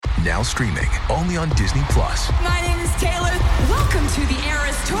Now streaming only on Disney Plus. My name is Taylor. Welcome to the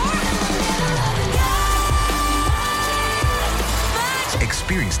Eras Tour.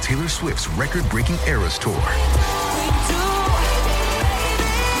 Experience Taylor Swift's record-breaking Eras Tour.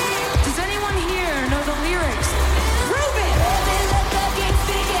 Does anyone here know the lyrics? Prove it!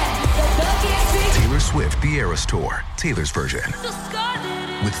 Taylor Swift, the Eras Tour, Taylor's version,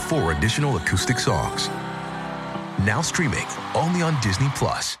 with 4 additional acoustic songs. Now streaming only on Disney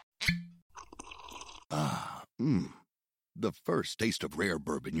Plus. The first taste of rare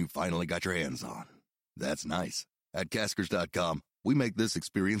bourbon you finally got your hands on. That's nice. At Caskers.com, we make this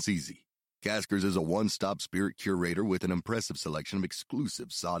experience easy. Caskers is a one-stop spirit curator with an impressive selection of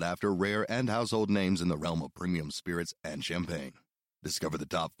exclusive, sought-after, rare, and household names in the realm of premium spirits and champagne. Discover the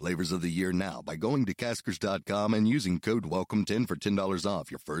top flavors of the year now by going to Caskers.com and using code WELCOME10 for $10 off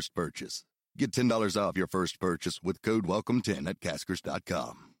your first purchase. Get $10 off your first purchase with code WELCOME10 at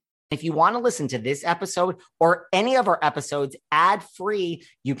Caskers.com. If you want to listen to this episode or any of our episodes ad-free,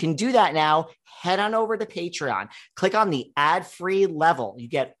 you can do that now. Head on over to Patreon. Click on the ad-free level. You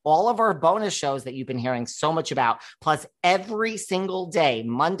get all of our bonus shows that you've been hearing so much about. Plus, every single day,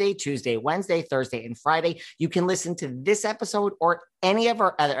 Monday, Tuesday, Wednesday, Thursday, and Friday, you can listen to this episode or any of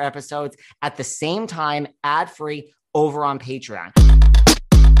our other episodes at the same time, ad-free, over on Patreon.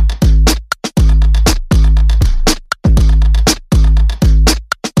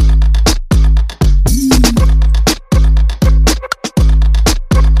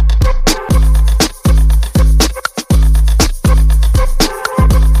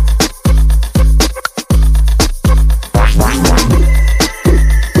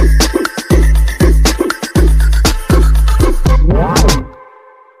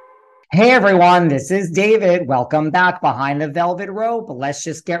 Hey everyone, this is David. Welcome back behind the velvet rope. Let's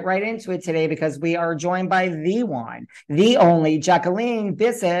just get right into it today because we are joined by the one, the only Jacqueline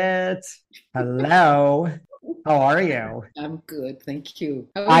Bisset. Hello. How are you? I'm good, thank you.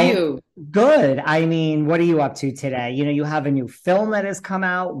 How are you? Good. I mean, what are you up to today? You know, you have a new film that has come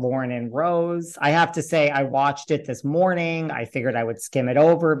out, Lauren and Rose. I have to say, I watched it this morning. I figured I would skim it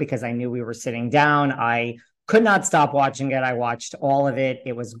over because I knew we were sitting down. I could not stop watching it. I watched all of it.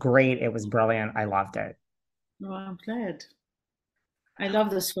 It was great. It was brilliant. I loved it. Oh, I'm glad. I love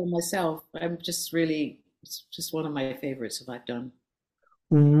this film myself. It's just one of my favorites that I've done.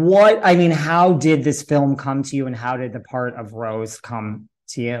 How did this film come to you and how did the part of Rose come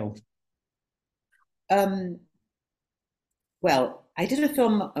to you? Well, I did a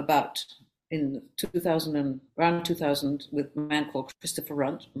film in around 2000 with a man called Christopher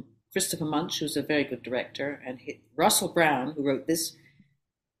Munch, who's a very good director, and Russell Brown, who wrote this,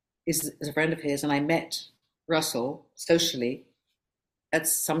 is a friend of his, and I met Russell socially at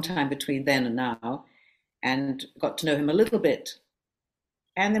some time between then and now, and got to know him a little bit.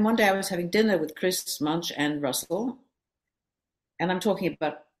 And then one day I was having dinner with Chris Munch and Russell, and I'm talking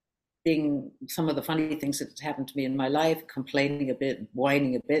about some of the funny things that happened to me in my life, complaining a bit,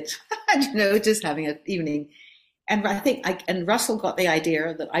 whining a bit, just having an evening. And I think Russell got the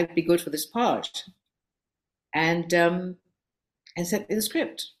idea that I'd be good for this part, and sent me the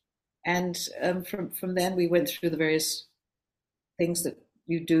script. And from then we went through the various things that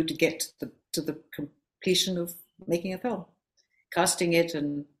you do to get to the completion of making a film, casting it,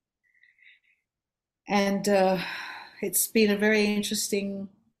 and it's been a very interesting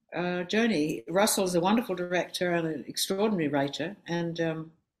journey. Russell is a wonderful director and an extraordinary writer, and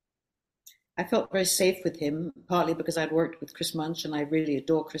I felt very safe with him, partly because I'd worked with Chris Munch, and I really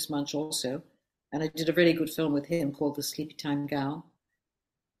adore Chris Munch also. And I did a really good film with him called The Sleepy Time Gal.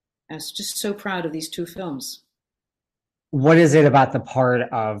 I was just so proud of these two films. What is it about the part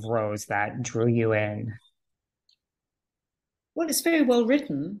of Rose that drew you in? Well, it's very well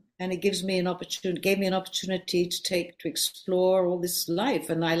written, and it gave me an opportunity to explore all this life.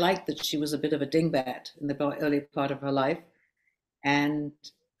 And I liked that she was a bit of a dingbat in the early part of her life, and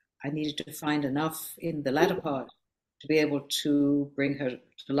I needed to find enough in the latter part to be able to bring her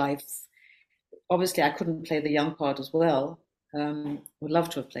to life. Obviously, I couldn't play the young part as well. Would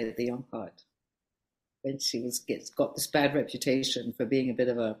love to have played the young part when she got this bad reputation for being a bit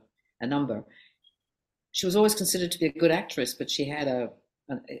of a number. She was always considered to be a good actress, but she had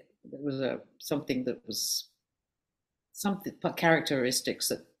something characteristics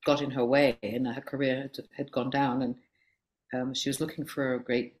that got in her way, and her career had gone down, and she was looking for a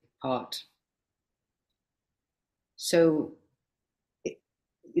great part. So, I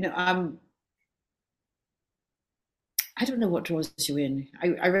don't know what draws you in.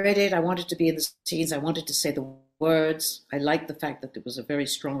 I read it. I wanted to be in the scenes. I wanted to say the words. I liked the fact that there was a very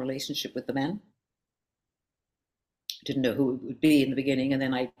strong relationship with the men. I didn't know who it would be in the beginning, and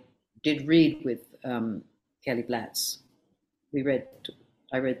then I did read with Kelly Blatz.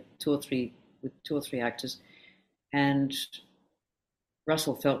 I read two or three actors, and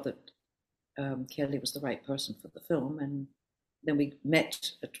Russell felt that Kelly was the right person for the film, and then we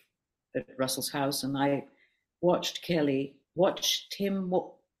met at Russell's house, and I watched him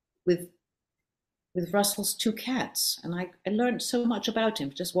with Russell's two cats, and I learned so much about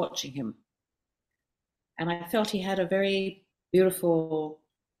him just watching him, and I felt he had a very beautiful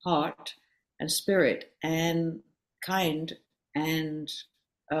heart and spirit, and kind, and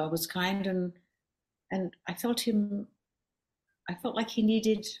was kind, and I felt like he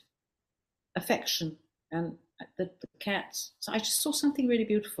needed affection, and the cats. So I just saw something really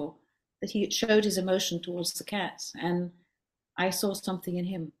beautiful, that he showed his emotion towards the cats, and I saw something in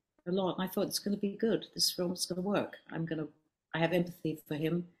him a lot. And I thought, it's going to be good. This film is going to work. I have empathy for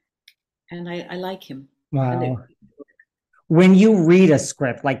him, and I like him. Wow. When you read a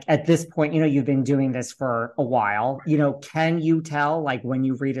script, like at this point, you've been doing this for a while, can you tell, like when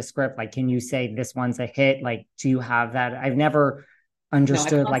you read a script, like, can you say this one's a hit? Like, do you have that? I've never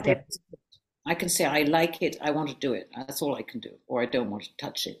understood, no, like it. I can say I like it, I want to do it. That's all I can do. Or I don't want to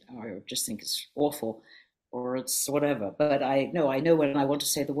touch it, or I just think it's awful, or it's whatever. But I know when I want to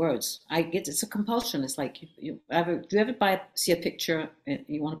say the words. It's a compulsion. It's like, do you ever see a picture,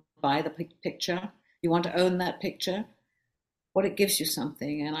 you want to buy the picture, you want to own that picture? What it gives you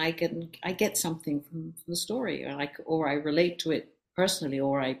something, and I get something from the story, or I relate to it personally,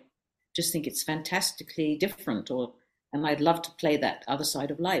 or I just think it's fantastically different, and I'd love to play that other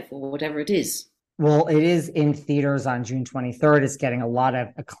side of life, or whatever it is. Well, it is in theaters on June 23rd. It's getting a lot of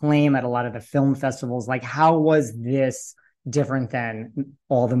acclaim at a lot of the film festivals. Like, how was this different than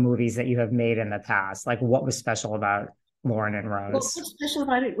all the movies that you have made in the past? Like, what was special about Lauren and Rose? Well, what's special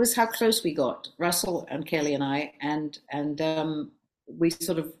about it was how close we got, Russell and Kelly and I, and we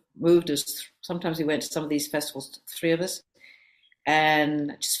sort of moved as sometimes we went to some of these festivals, three of us,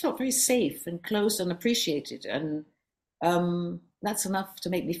 and just felt very safe and close and appreciated, and that's enough to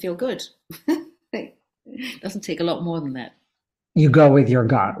make me feel good. It doesn't take a lot more than that. You go with your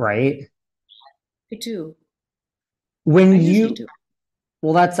gut, right? I do. I usually do.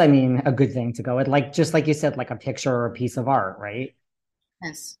 Well, that's, a good thing to go with. Like, just like you said, like a picture or a piece of art, right?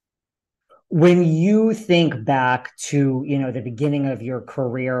 Yes. When you think back to, the beginning of your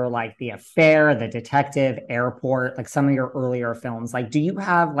career, like The Affair, The Detective, Airport, like some of your earlier films, like, do you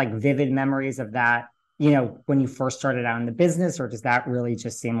have like vivid memories of that, when you first started out in the business, or does that really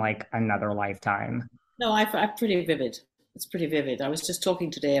just seem like another lifetime? No, I'm pretty vivid. It's pretty vivid. I was just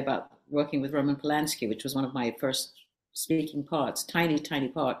talking today about working with Roman Polanski, which was one of my first speaking parts, tiny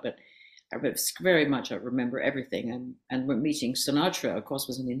part, but I very much I remember everything. And meeting Sinatra, of course,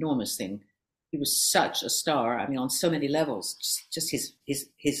 was an enormous thing. He was such a star. On so many levels. Just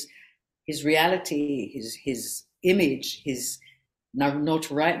his reality, his image, his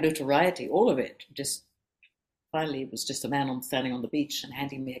notoriety, all of it. Just finally, it was just a man standing on the beach and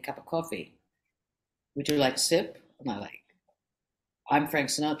handing me a cup of coffee. Would you like a sip? And I'm Frank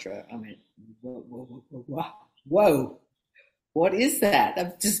Sinatra. Whoa, what is that?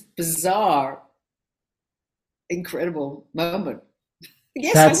 That's just bizarre, incredible moment.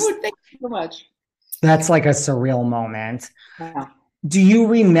 Yes, I would. Thank you so much. That's like a surreal moment. Yeah. Do you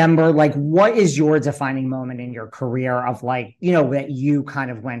remember, like, what is your defining moment in your career of, like, that you kind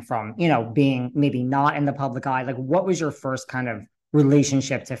of went from, being maybe not in the public eye? Like, what was your first kind of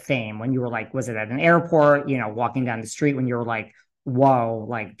relationship to fame when you were like, was it at an airport, walking down the street when you were like, whoa,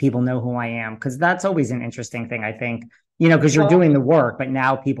 like people know who I am? Because that's always an interesting thing, I think, because you're doing the work, but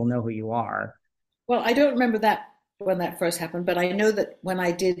now people know who you are. Well, I don't remember that when that first happened, but I know that when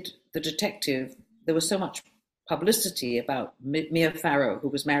I did The Detective, there was so much publicity about Mia Farrow, who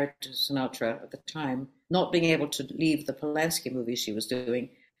was married to Sinatra at the time, not being able to leave the Polanski movie she was doing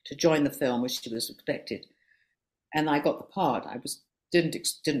to join the film, which she was expected. And I got the part. I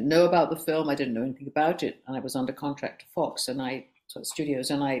didn't know about the film. I didn't know anything about it, and I was under contract to Fox Studios,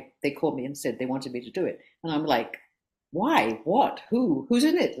 and they called me and said they wanted me to do it. And I'm like, why? What? Who's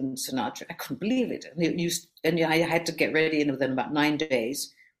in it? And Sinatra. I couldn't believe it. And I had to get ready, and within about 9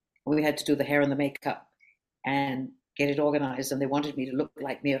 days, we had to do the hair and the makeup and get it organized. And they wanted me to look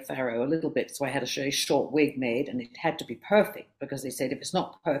like Mia Farrow a little bit, so I had a very short wig made, and it had to be perfect because they said if it's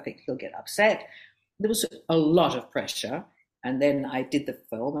not perfect, he'll get upset. There was a lot of pressure. And then I did the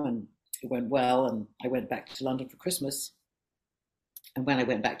film, and it went well, and I went back to London for Christmas. And when I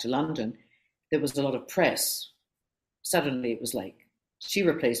went back to London, there was a lot of press. Suddenly it was like, she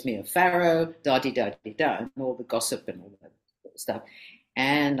replaced Mia Farrow, da-di-da-di-da, and all the gossip and all that stuff.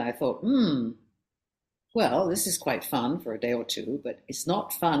 And I thought, well, this is quite fun for a day or two, but it's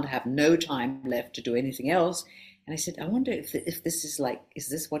not fun to have no time left to do anything else. And I said, I wonder if this is like, is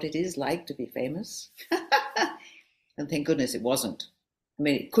this what it is like to be famous? And thank goodness it wasn't. I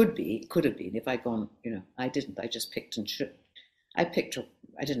mean, it could have been if I'd gone, I didn't. I just picked and I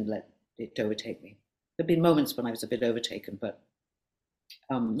didn't let it overtake me. There've been moments when I was a bit overtaken, but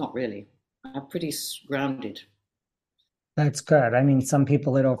not really. I'm pretty grounded. That's good. I mean, some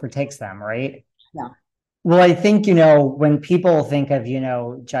people it overtakes them, right? Yeah. Well, I think, when people think of,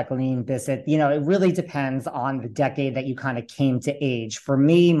 Jacqueline Bisset, it really depends on the decade that you kind of came to age. For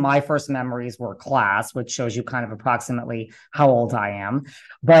me, my first memories were Class, which shows you kind of approximately how old I am.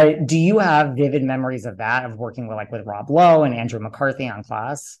 But do you have vivid memories of that, of working with Rob Lowe and Andrew McCarthy on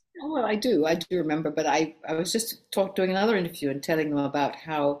Class? Oh, well, I do remember, but I was just doing another interview and telling them about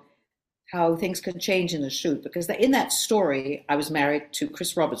how things can change in a shoot, because in that story, I was married to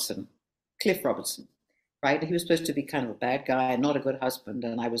Cliff Robertson. Right? He was supposed to be kind of a bad guy and not a good husband,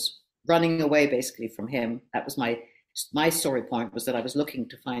 and I was running away basically from him. That was my story point, was that I was looking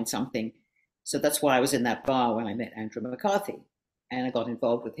to find something. So that's why I was in that bar when I met Andrew McCarthy, and I got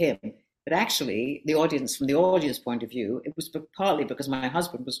involved with him. But actually, from the audience point of view, it was partly because my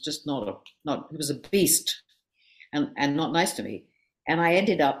husband was just he was a beast and not nice to me. And I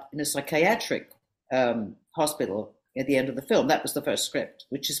ended up in a psychiatric hospital at the end of the film. That was the first script,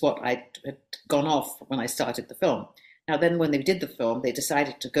 which is what I had gone off when I started the film. Now then, when they did the film, they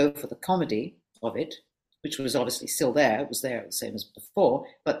decided to go for the comedy of it, which was obviously still there. It was there the same as before,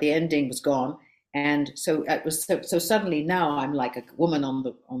 but the ending was gone. And so it was so suddenly now I'm like a woman on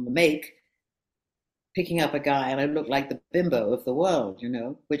the make, picking up a guy, and I look like the bimbo of the world,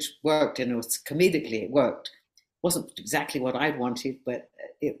 which worked, and it was comedically, it worked. Wasn't exactly what I'd wanted, but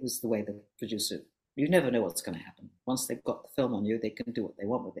it was the way the producer. You never know what's going to happen. Once they've got the film on you, they can do what they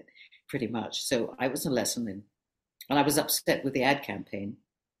want with it, pretty much. So I was a lesson in, and I was upset with the ad campaign,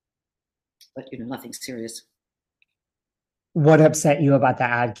 but nothing serious. What upset you about the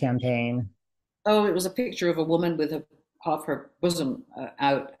ad campaign? Oh, it was a picture of a woman with half her bosom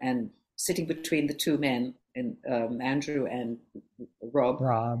out and sitting between the two men, Andrew and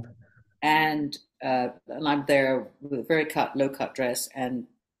Rob. And I'm there with a very low cut dress and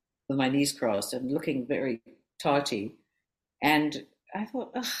with my knees crossed and looking very tarty. And I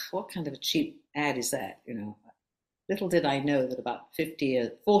thought, what kind of a cheap ad is that? Little did I know that about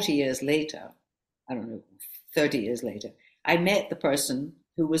 40 years later, I don't know, 30 years later, I met the person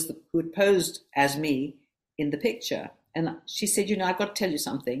who had posed as me in the picture. And she said, I've got to tell you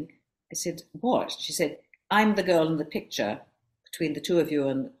something. I said, what? She said, I'm the girl in the picture between the two of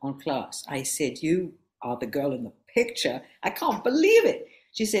you on Class. I said, you are the girl in the picture? I can't believe it.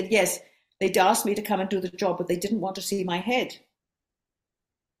 She said, yes, they'd asked me to come and do the job, but they didn't want to see my head. I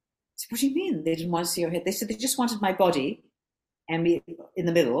said, what do you mean they didn't want to see your head? They said they just wanted my body and me in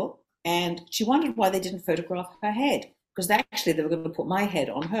the middle. And she wondered why they didn't photograph her head, because actually they were going to put my head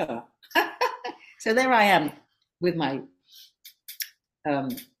on her. So there I am with my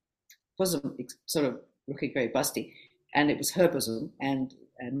bosom sort of looking very busty. And it was her bosom and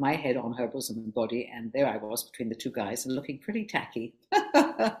my head on her bosom and body. And there I was between the two guys and looking pretty tacky.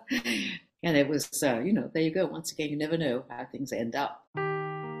 And it was, there you go. Once again, you never know how things end up.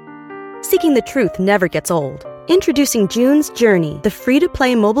 Seeking the truth never gets old. Introducing June's Journey, the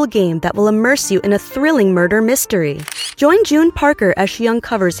free-to-play mobile game that will immerse you in a thrilling murder mystery. Join June Parker as she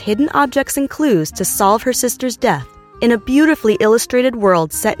uncovers hidden objects and clues to solve her sister's death in a beautifully illustrated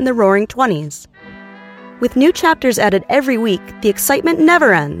world set in the Roaring '20s. With new chapters added every week, the excitement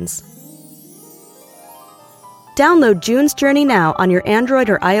never ends. Download June's Journey now on your Android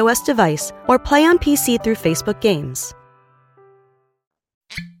or iOS device, or play on PC through Facebook Games.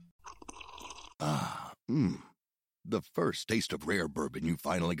 The first taste of rare bourbon you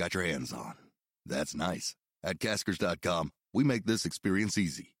finally got your hands on. That's nice. At Caskers.com, we make this experience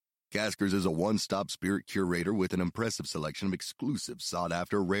easy. Caskers is a one-stop spirit curator with an impressive selection of exclusive,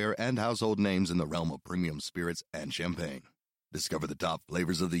 sought-after, rare, and household names in the realm of premium spirits and champagne. Discover the top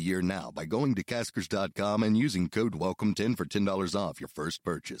flavors of the year now by going to Caskers.com and using code WELCOME10 for $10 off your first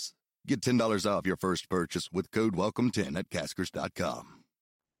purchase. Get $10 off your first purchase with code WELCOME10 at Caskers.com.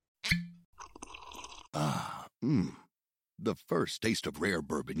 The first taste of rare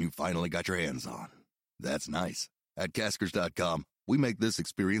bourbon you finally got your hands on. That's nice. At Caskers.com, we make this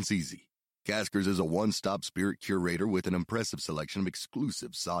experience easy. Caskers is a one-stop spirit curator with an impressive selection of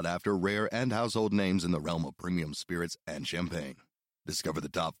exclusive, sought-after, rare, and household names in the realm of premium spirits and champagne. Discover the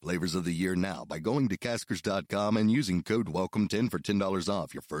top flavors of the year now by going to Caskers.com and using code WELCOME10 for $10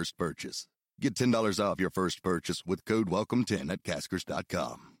 off your first purchase. Get $10 off your first purchase with code WELCOME10 at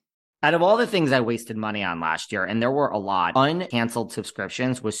Caskers.com. Out of all the things I wasted money on last year, and there were a lot, uncanceled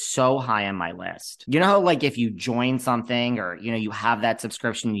subscriptions was so high on my list. You know how like if you join something or, you have that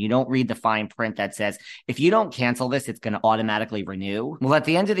subscription, you don't read the fine print that says, if you don't cancel this, it's going to automatically renew. Well, at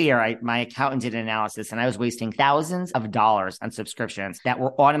the end of the year, my accountant did an analysis and I was wasting thousands of dollars on subscriptions that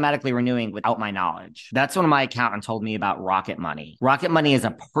were automatically renewing without my knowledge. That's when my accountant told me about Rocket Money. Rocket Money is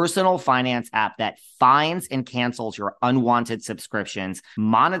a personal finance app that finds and cancels your unwanted subscriptions,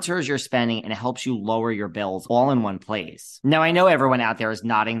 monitors your spending, and helps you lower your bills all in one place. Now, I know everyone out there is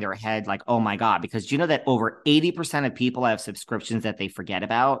nodding their head like, oh my God, because you know that over 80% of people have subscriptions that they forget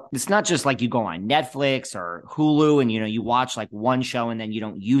about. It's not just like you go on Netflix or Hulu and, you watch like one show and then you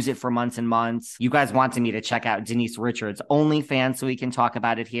don't use it for months and months. You guys wanted me to check out Denise Richards' OnlyFans so we can talk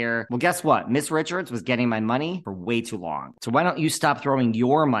about it here. Well, guess what? Miss Richards was getting my money for way too long. So why don't you stop throwing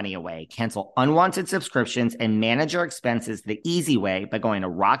your money away, cancel unwanted subscriptions, and manage your expenses the easy way by going to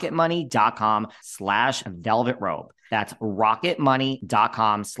rocketmoney.com/velvetrope. That's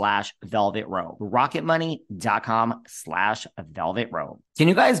rocketmoney.com/velvetrope. rocketmoney.com/velvetrope. Can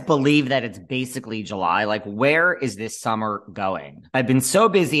you guys believe that it's basically July? Like, where is this summer going? I've been so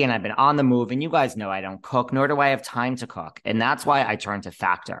busy and I've been on the move, and you guys know I don't cook, nor do I have time to cook. And that's why I turned to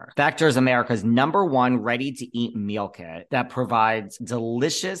Factor. Factor is America's #1 ready-to-eat meal kit that provides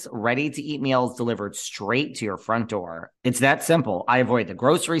delicious, ready-to-eat meals delivered straight to your front door. It's that simple. I avoid the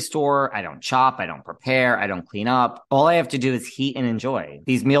grocery store. I don't chop. I don't prepare. I don't clean up. All I have to do is heat and enjoy.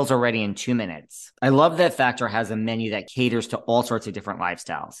 These meals are ready in 2 minutes. I love that Factor has a menu that caters to all sorts of different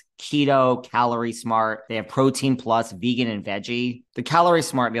lifestyles. Keto, calorie smart. They have protein plus, vegan, and veggie. The calorie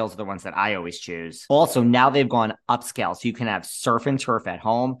smart meals are the ones that I always choose. Also, now they've gone upscale, so you can have surf and turf at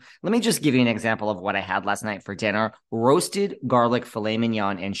home. Let me just give you an example of what I had last night for dinner. Roasted garlic filet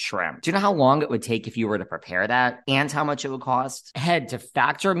mignon and shrimp. Do you know how long it would take if you were to prepare that and how much it would cost? Head to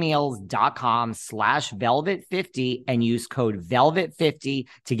factormeals.com/velvet50 and use code velvet50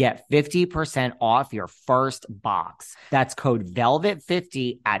 to get 50% off your first box. That's code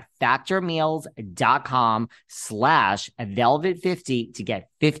velvet50 at factormeals.com/velvet50 to get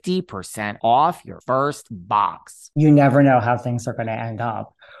 50% off your first box. You never know how things are going to end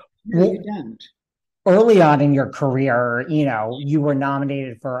up. No, you don't. Early on in your career, you were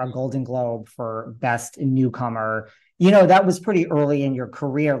nominated for a Golden Globe for Best Newcomer. That was pretty early in your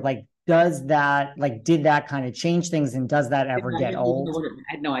career. Like, did that kind of change things, and does that ever get old? I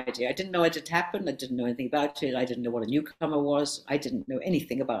had no idea. I didn't know it had happened. I didn't know anything about it. I didn't know what a newcomer was. I didn't know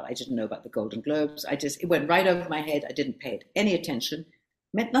anything about it. I didn't know about the Golden Globes. It went right over my head. I didn't pay it any attention. It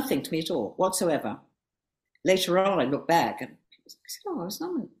meant nothing to me at all, whatsoever. Later on, I look back and I said, I was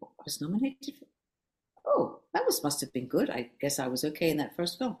nominated for, that must have been good. I guess I was okay in that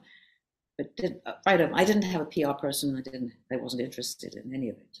first film. But I didn't have a PR person. I wasn't interested in any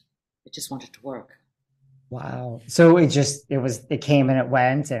of it. I just wanted to work. Wow. So it came and it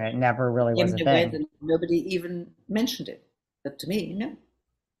went, and it never really was a thing. And nobody even mentioned it. But to me, no.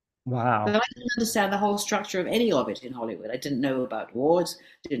 Wow. But I didn't understand the whole structure of any of it in Hollywood. I didn't know about awards,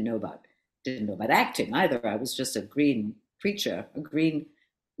 didn't know about acting either. I was just a green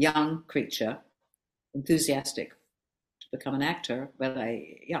young creature, enthusiastic to become an actor. But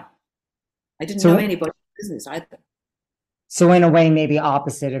I didn't know anybody in business either. So in a way, maybe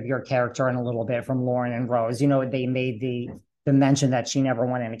opposite of your character and a little bit from Lauren and Rose, they made the mention that she never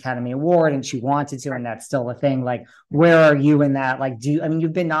won an Academy Award and she wanted to, and that's still a thing. Like, where are you in that? Like,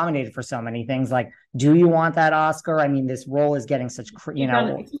 you've been nominated for so many things. Like, do you want that Oscar? I mean, this role is getting such,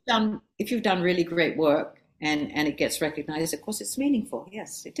 If you've done really great work and it gets recognized, of course, it's meaningful.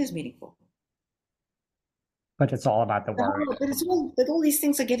 Yes, it is meaningful. But it's all about the work. But all these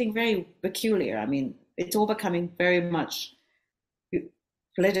things are getting very peculiar. I mean, it's all becoming very much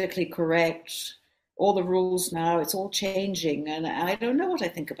politically correct. All the rules now, it's all changing, and I don't know what I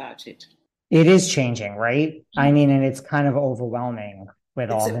think about it. It is changing, right? I mean, and it's kind of overwhelming with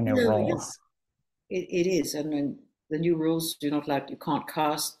all the new rules. Yeah. It is, and then the new rules do not allow, you can't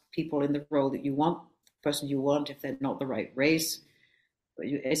cast people in the role that you want, the person you want, if they're not the right race.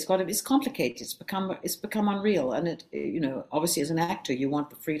 It's complicated. It's become unreal, and obviously as an actor, you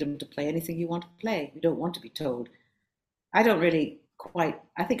want the freedom to play anything you want to play. You don't want to be told. I don't really quite.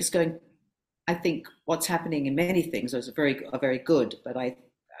 I think what's happening in many things are very good, but I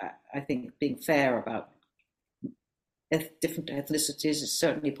think being fair about different ethnicities is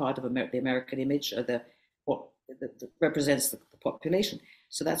certainly part of the American image, or that represents the population.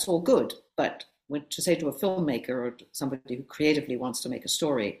 So that's all good, but to say to a filmmaker or somebody who creatively wants to make a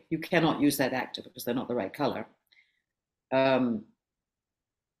story, you cannot use that actor because they're not the right color. I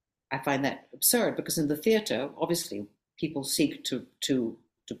find that absurd, because in the theater, obviously, people seek to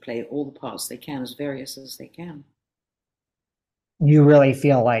to play all the parts they can, as various as they can. You really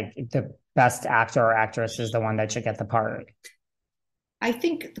feel like the best actor or actress is the one that should get the part? I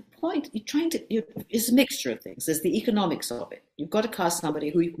think the point is a mixture of things. There's the economics of it. You've got to cast somebody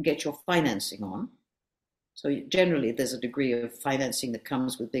who you can get your financing on. So generally, there's a degree of financing that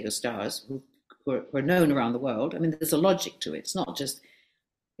comes with bigger stars who are known around the world. I mean, there's a logic to it. It's not just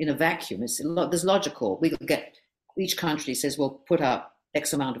in a vacuum. There's logical. Each country says, well, put up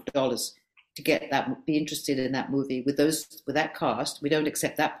X amount of dollars to get that, be interested in that movie with that cast. We don't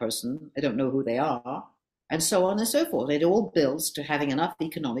accept that person. I don't know who they are, and so on and so forth. It all builds to having enough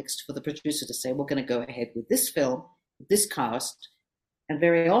economics for the producer to say, we're going to go ahead with this film, with this cast, and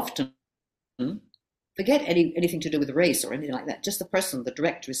very often forget anything to do with race or anything like that. Just the person, the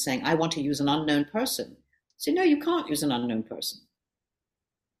director is saying, I want to use an unknown person. So no, you can't use an unknown person.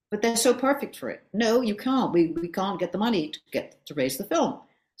 But they're so perfect for it. No, you can't. We can't get the money to raise the film.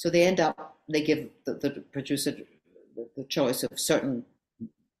 So they give the producer the choice of certain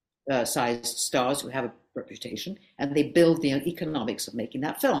sized stars who have a reputation, and they build the economics of making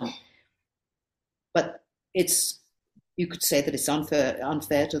that film. But you could say that it's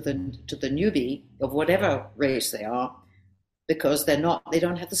unfair to the newbie of whatever race they are, because they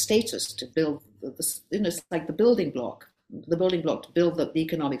don't have the status to build it's like the building block to build the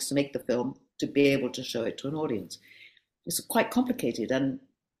economics to make the film, to be able to show it to an audience. It's quite complicated, and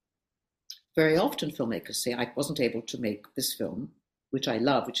very often filmmakers say, I wasn't able to make this film, which I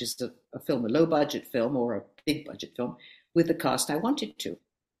love, which is a film, a low budget film or a big budget film, with the cast I wanted to.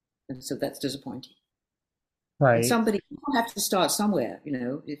 And so that's disappointing. Right. And you have to start somewhere,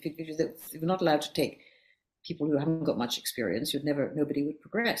 if you're not allowed to take people who haven't got much experience, nobody would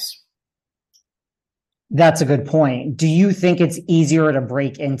progress. That's a good point. Do you think it's easier to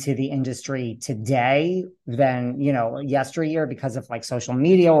break into the industry today than, yesteryear because of like social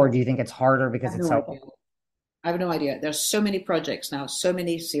media, or do you think it's harder because it's so... I have no idea. There's so many projects now, so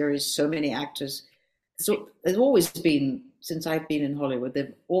many series, so many actors. So there's always been, since I've been in Hollywood,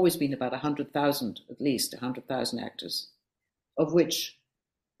 there've always been about 100,000, at least 100,000 actors, of which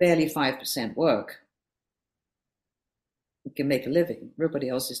barely 5% work. You can make a living. Everybody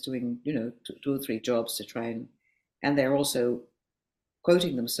else is doing, 2 or 3 jobs to try and they're also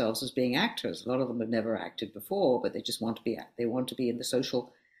quoting themselves as being actors. A lot of them have never acted before, but they just want to be in the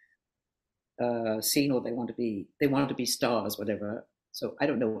social scene, or they want to be stars, whatever. So I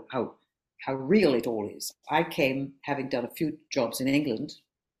don't know how real it all is. I came having done a few jobs in England.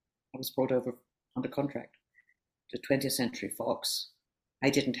 I was brought over under contract to 20th Century Fox.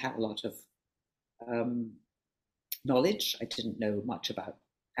 I didn't have a lot of knowledge. I didn't know much about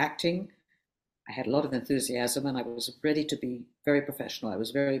acting. I had a lot of enthusiasm, and I was ready to be very professional. I was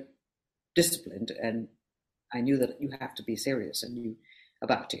very disciplined, and I knew that you have to be serious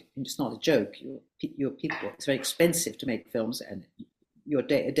about it. And it's not a joke. You're people. It's very expensive to make films, and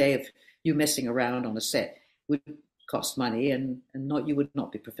a day of you messing around on a set would cost money, and you would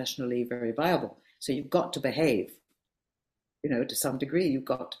not be professionally very viable. So you've got to behave. To some degree, you've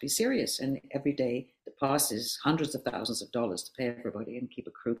got to be serious. And every day that passes, hundreds of thousands of dollars to pay everybody and keep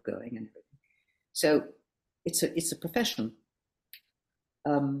a crew going and everything. So it's a profession.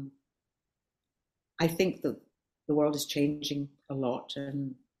 I think that the world is changing a lot,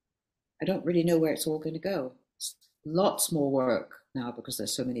 and I don't really know where it's all going to go. It's lots more work now because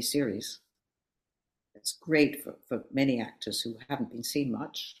there's so many series. It's great for many actors who haven't been seen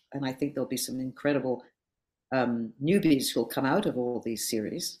much, and I think there'll be some incredible newbies who'll come out of all these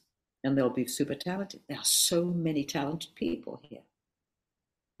series, and they'll be super talented. There are so many talented people here.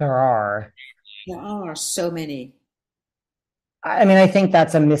 There are so many. I mean, I think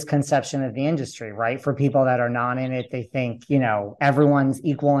that's a misconception of the industry, right? For people that are not in it, they think, everyone's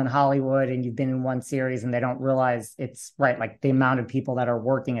equal in Hollywood and you've been in one series, and they don't realize it's right. Like the amount of people that are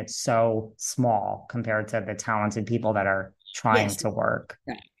working, it's so small compared to the talented people that are trying to work.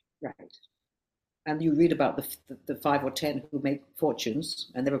 Right. And you read about the 5 or 10 who make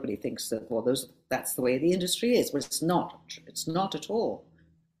fortunes, and everybody thinks that, that's the way the industry is. Well, it's not. It's not at all.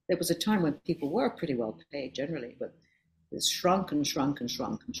 There was a time when people were pretty well paid generally, but it's shrunk and shrunk and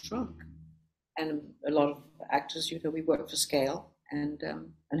shrunk and shrunk. And a lot of actors, we work for scale, and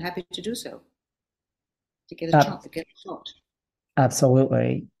happy to do so, to get a shot.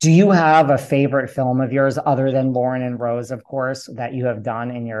 Absolutely. Do you have a favorite film of yours other than Lauren and Rose, of course, that you have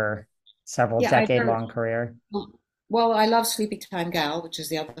done in your several decade-long career? Well, I love Sleepy Time Gal, which is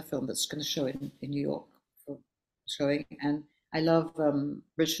the other film that's going to show in New York for showing. And I love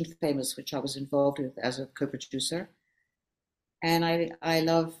Rich and Famous, which I was involved with as a co-producer. And I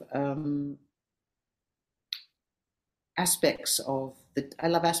love aspects of I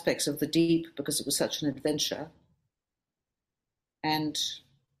love aspects of the deep because it was such an adventure. And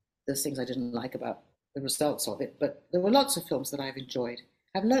there's things I didn't like about the results of it, but there were lots of films that I've enjoyed.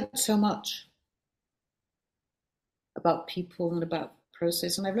 I've learned so much about people and about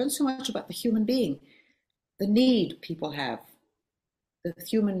process, and I've learned so much about the human being, the need people have, the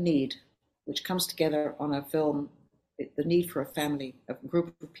human need, which comes together on a film, the need for a family, a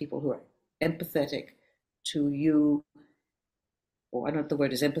group of people who are empathetic to you, or I don't know if the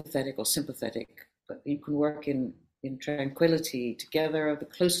word is empathetic or sympathetic, but you can work in tranquility together, the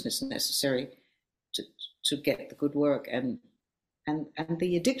closeness necessary to get the good work, and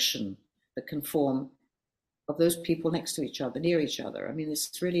the addiction that can form of those people next to each other, near each other. I mean,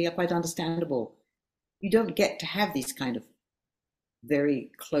 it's really quite understandable. You don't get to have these kind of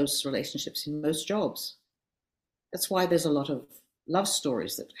very close relationships in most jobs. That's why there's a lot of love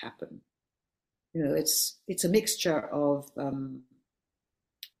stories that happen. You know, it's a mixture of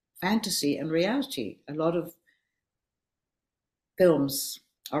fantasy and reality. A lot of films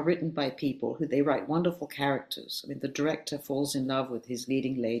are written by people who they write wonderful characters. I mean, the director falls in love with his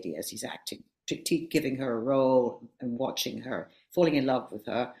leading lady as he's acting, giving her a role and watching her, falling in love with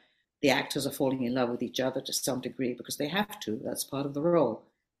her. The actors are falling in love with each other to some degree because they have to. That's part of the role.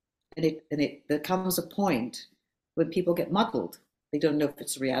 And it becomes a point when people get muddled. They don't know if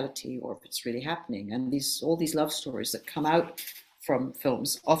it's reality or if it's really happening. And all these love stories that come out from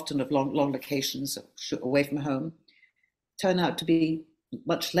films, often of long locations away from home, turn out to be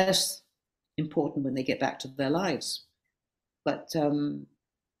much less important when they get back to their lives. But as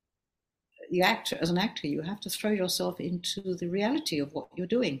an actor, you have to throw yourself into the reality of what you're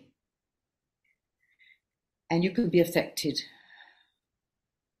doing. And you can be affected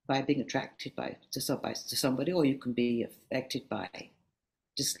by being attracted to somebody, or you can be affected by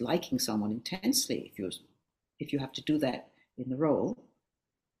disliking someone intensely if you have to do that in the role,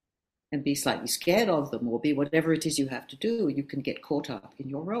 and be slightly scared of them, or be whatever it is you have to do. You can get caught up in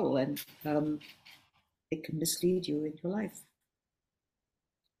your role, and it can mislead you in your life.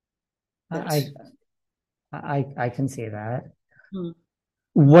 I can see that. Hmm.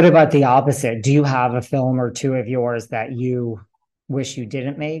 What about the opposite? Do you have a film or two of yours that you wish you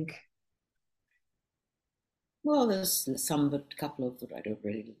didn't make? Well, there's a couple of that I don't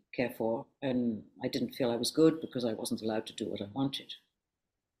really care for, and I didn't feel I was good because I wasn't allowed to do what I wanted.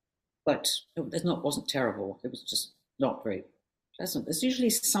 But it wasn't terrible. It was just not very pleasant. There's usually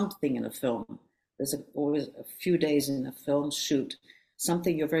something in a film. There's always a few days in a film shoot,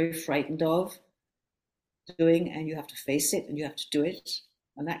 something you're very frightened of doing, and you have to face it and you have to do it.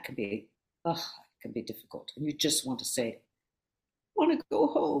 And that can be difficult. And you just want to say, I want to go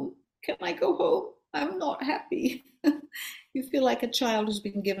home. Can I go home? I'm not happy. You feel like a child who's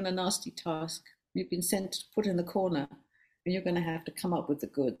been given a nasty task. You've been put in the corner, and you're going to have to come up with the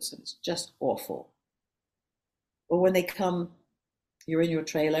goods, and it's just awful. Or when they come, you're in your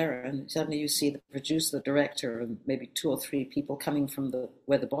trailer, and suddenly you see the producer, the director, and maybe 2 or 3 people coming from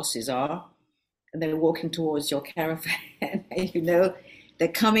where the bosses are, and they're walking towards your caravan, and you know they're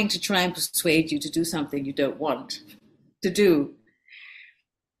coming to try and persuade you to do something you don't want to do.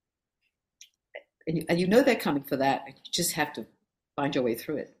 And you know they're coming for that, and you just have to find your way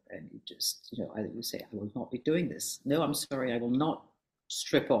through it. And you just, either you say, I will not be doing this. No, I'm sorry, I will not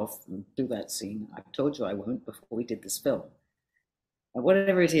strip off and do that scene. I told you I won't before we did this film. And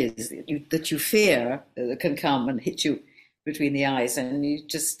whatever it is that you fear that can come and hit you between the eyes, and you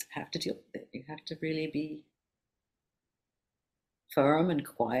just have to deal with it. You have to really be firm and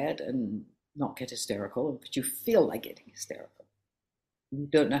quiet and not get hysterical, but you feel like getting hysterical. You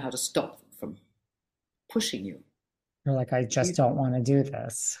don't know how to stop them from pushing you. You're like, I just don't want to do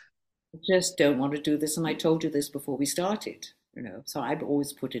this. I just don't want to do this, and I told you this before we started. So I've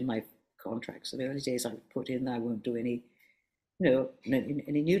always put in my contracts. In the early days, I would put in I won't do any,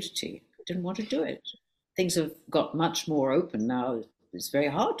 any nudity. I didn't want to do it. Things have got much more open now. It's very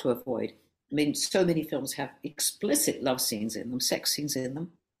hard to avoid. I mean, so many films have explicit love scenes in them, sex scenes in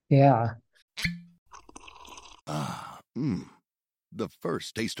them. Yeah. The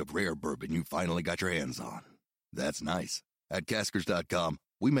first taste of rare bourbon you finally got your hands on. That's nice. At Caskers.com,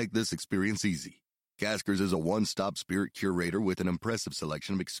 we make this experience easy. Caskers is a one-stop spirit curator with an impressive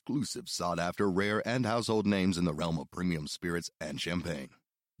selection of exclusive, sought-after, rare, and household names in the realm of premium spirits and champagne.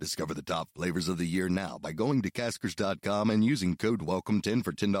 Discover the top flavors of the year now by going to Caskers.com and using code WELCOME10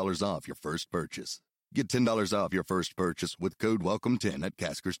 for $10 off your first purchase. Get $10 off your first purchase with code WELCOME10 at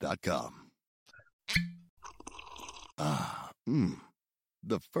Caskers.com.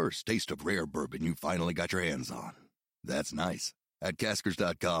 The first taste of rare bourbon you finally got your hands on. That's nice. At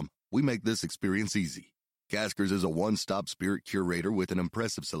Caskers.com, we make this experience easy. Caskers is a one-stop spirit curator with an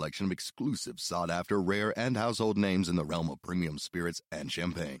impressive selection of exclusive, sought-after, rare, and household names in the realm of premium spirits and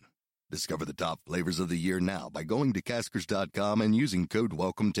champagne. Discover the top flavors of the year now by going to Caskers.com and using code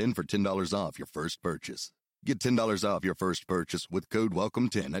WELCOME10 for $10 off your first purchase. Get $10 off your first purchase with code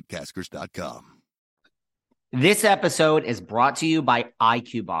WELCOME10 at Caskers.com. This episode is brought to you by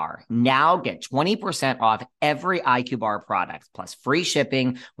IQ Bar. Now get 20% off every IQ Bar product plus free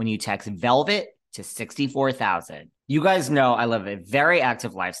shipping when you text VELVET to 64,000. You guys know I live a very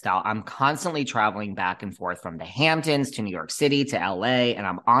active lifestyle. I'm constantly traveling back and forth from the Hamptons to New York City to LA, and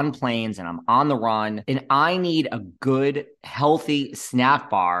I'm on planes and I'm on the run. And I need a good, healthy snack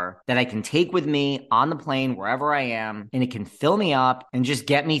bar that I can take with me on the plane wherever I am, and it can fill me up and just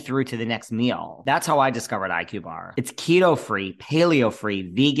get me through to the next meal. That's how I discovered IQ Bar. It's keto-free,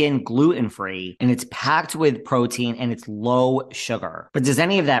 paleo-free, vegan, gluten-free, and it's packed with protein and it's low sugar. But does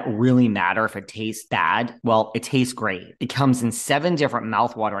any of that really matter if it tastes bad? Well, it tastes great. It comes in 7 different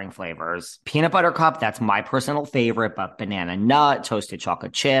mouth-watering flavors. Peanut butter cup, that's my personal favorite, but banana nut, toasted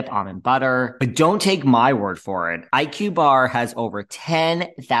chocolate chip, almond butter. But don't take my word for it. IQ Bar has over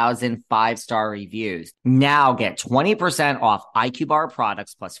 10,000 5-star reviews. Now get 20% off IQ Bar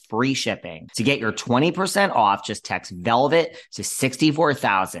products plus free shipping. To get your 20% off, just text VELVET to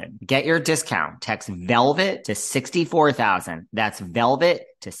 64,000. Get your discount. Text VELVET to 64,000. That's VELVET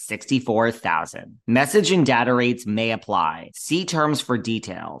to 64,000. Message and data rates may apply. See terms for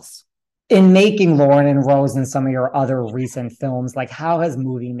details. In making Lauren and Rose and some of your other recent films, like how has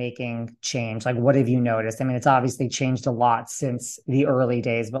movie making changed? Like what have you noticed? I mean, it's obviously changed a lot since the early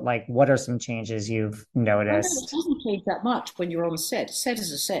days, but like what are some changes you've noticed? It doesn't change that much when you're on a set. A set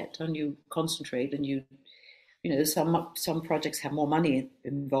is a set, and you concentrate, and you know, some projects have more money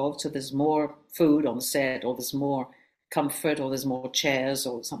involved, so there's more food on the set, or there's more comfort, or there's more chairs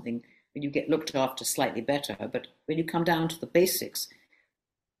or something, and you get looked after slightly better. But when you come down to the basics,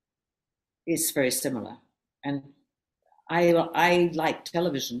 it's very similar. And I like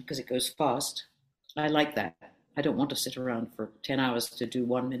television because it goes fast. I like that. I don't want to sit around for 10 hours to do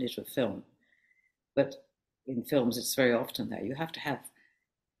 1 minute of film. But in films, it's very often that you have to have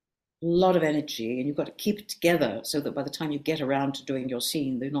a lot of energy, and you've got to keep it together so that by the time you get around to doing your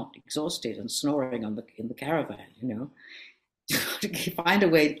scene, they're not exhausted and snoring in the caravan, you know. You've got to find a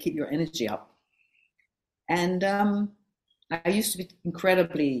way to keep your energy up. And I used to be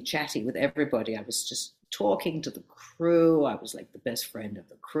incredibly chatty with everybody. I was just talking to the crew. I was like the best friend of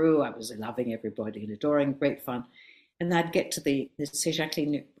the crew. I was loving everybody and adoring, great fun. And I'd get to they'd say,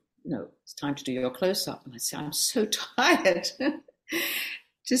 Jacqueline, you know, it's time to do your close-up. And I'd say, I'm so tired.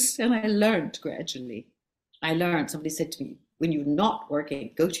 And I learned gradually. Somebody said to me, when you're not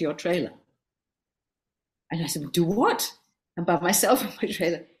working, go to your trailer. And I said, do what? I'm by myself in my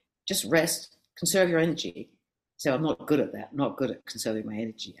trailer. Just rest, conserve your energy. So I'm not good at that, not good at conserving my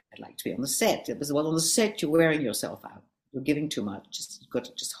energy. I'd like to be on the set. It was, well, on the set, you're wearing yourself out. You're giving too much. You've got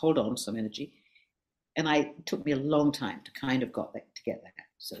to just hold on to some energy. And it took me a long time to kind of get that.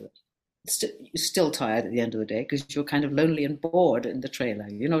 So you're still tired at the end of the day because you're kind of lonely and bored in the trailer.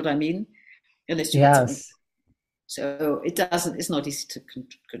 You know what I mean? Unless you Yes. So it's not easy to,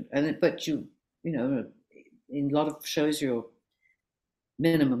 but you know, in a lot of shows, you're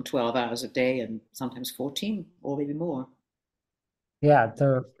minimum 12 hours a day and sometimes 14 or maybe more. Yeah,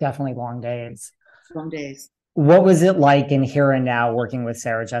 they're definitely long days. Long days. What was it like in Here and Now working with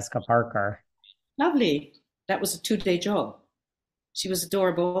Sarah Jessica Parker? Lovely. That was a 2-day job. She was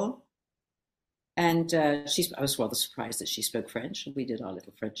adorable. And I was rather surprised that she spoke French. We did our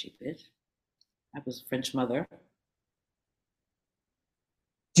little Frenchy bit. I was a French mother.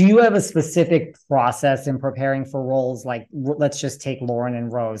 Do you have a specific process in preparing for roles? Like, let's just take Lauren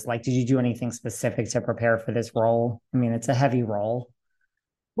and Rose. Like, did you do anything specific to prepare for this role? I mean, it's a heavy role.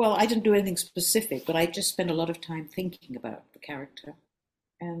 Well, I didn't do anything specific, but I just spent a lot of time thinking about the character.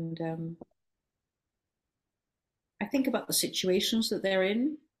 And I think about the situations that they're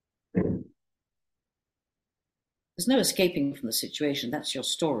in. There's no escaping from the situation. That's your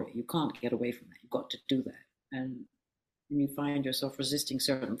story. You can't get away from that. You've got to do that. And when you find yourself resisting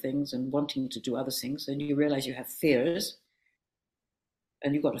certain things and wanting to do other things, then you realize you have fears,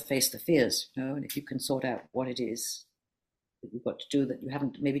 and you've got to face the fears, you know. And if you can sort out what it is that you've got to do that you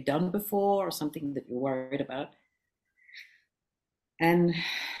haven't maybe done before, or something that you're worried about, and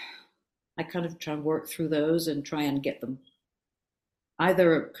I kind of try and work through those and try and get them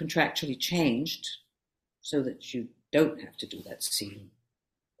either contractually changed so that you don't have to do that scene,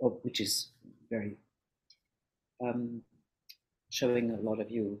 which is very showing a lot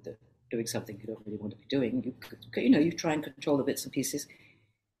of you that doing something you don't really want to be doing. You try and control the bits and pieces.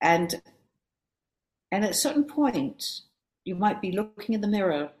 And And at a certain point, you might be looking in the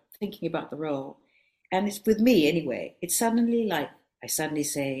mirror, thinking about the role. And it's with me anyway. It's suddenly like, I suddenly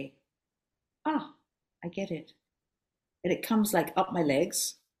say, I get it. And it comes like up my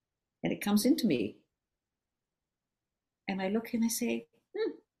legs and it comes into me. And I look and I say,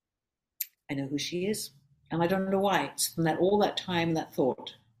 I know who she is. And I don't know why. It's from all that time, that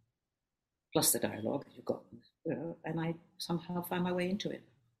thought, plus the dialogue that you've got, and I somehow find my way into it.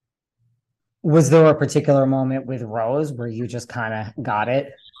 Was there a particular moment with Rose where you just kind of got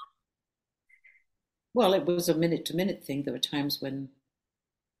it? Well, it was a minute to minute thing. There were times when,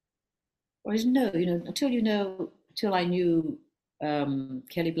 I didn't know, until I knew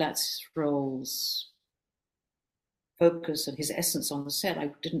Kelly Black's role's focus and his essence on the set,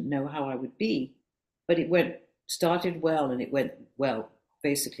 I didn't know how I would be. But it started well, and it went well,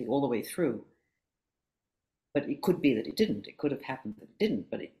 basically all the way through. But it could be that it didn't. It could have happened that it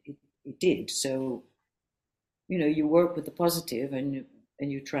didn't, but it did. So, you work with the positive, and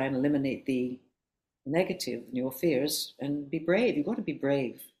you try and eliminate the negative and your fears, and be brave. You've got to be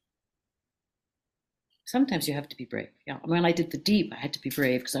brave. Sometimes you have to be brave. Yeah. When I did The Deep, I had to be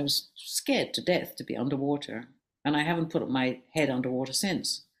brave because I was scared to death to be underwater, and I haven't put my head underwater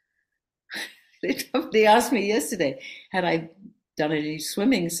since. They asked me yesterday, had I done any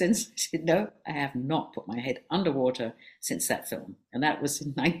swimming since? I said, no, I have not put my head underwater since that film. And that was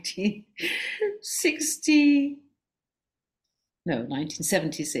in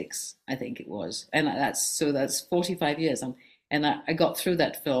 1976, I think it was. And that's 45 years. And I got through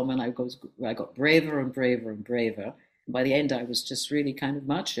that film, and I got braver and braver and braver. And by the end, I was just really kind of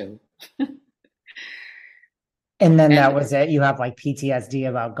macho. And then that was it? You have like PTSD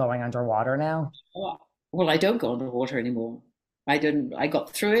about going underwater now? Well, I don't go underwater anymore. I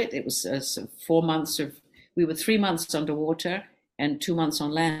got through it. It was 4 months we were 3 months underwater and 2 months on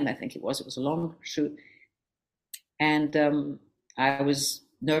land, I think it was. It was a long shoot. And I was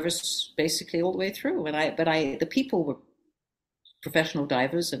nervous basically all the way through. The people were professional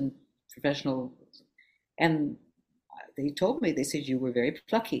divers and they told me, they said, you were very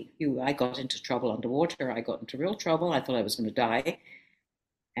plucky. I got into trouble underwater. I got into real trouble. I thought I was going to die.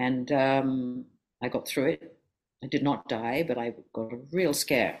 And I got through it. I did not die, but I got a real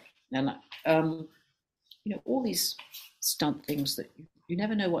scare. And, all these stunt things that you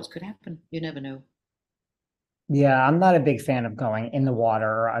never know what could happen. You never know. Yeah, I'm not a big fan of going in the water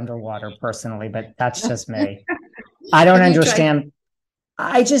or underwater personally, but that's just me. I don't understand.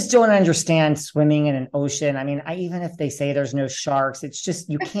 I just don't understand swimming in an ocean. I mean, even if they say there's no sharks, it's just,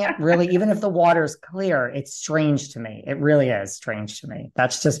 you can't really, even if the water's clear, it's strange to me. It really is strange to me.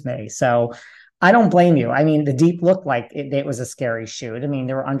 That's just me. So I don't blame you. I mean, The Deep looked like it was a scary shoot. I mean,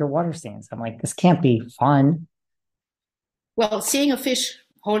 there were underwater scenes. I'm like, this can't be fun. Well, seeing a fish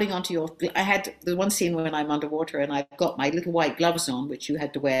holding onto I had the one scene when I'm underwater and I've got my little white gloves on, which you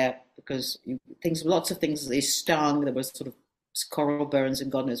had to wear because lots of things, they stung. There was sort of coral burns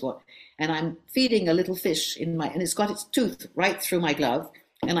and God knows what. And I'm feeding a little fish and it's got its tooth right through my glove.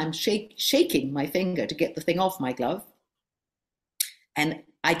 And I'm shaking my finger to get the thing off my glove. And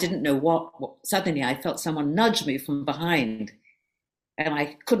I didn't know what. Suddenly I felt someone nudge me from behind. And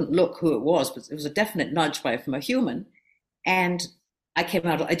I couldn't look who it was, but it was a definite nudge from a human. And I came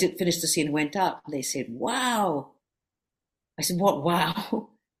out, I did finish the scene and went up. And they said, wow. I said, what, wow?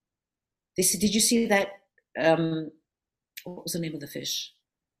 They said, did you see that? What was the name of the fish?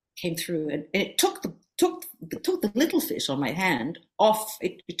 Came through and it took the little fish on my hand off.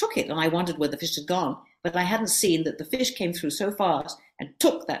 It took it, and I wondered where the fish had gone, but I hadn't seen that the fish came through so fast and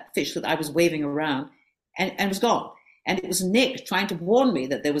took that fish that I was waving around and was gone. And it was Nick trying to warn me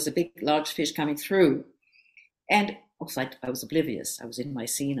that there was a big, large fish coming through. And also I was oblivious. I was in my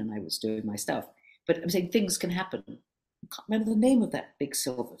scene and I was doing my stuff. But I'm saying things can happen. I can't remember the name of that big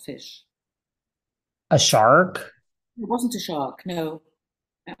silver fish. A shark? It wasn't a shark, no.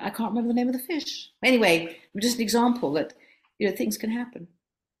 I can't remember the name of the fish. Anyway, just an example that, things can happen.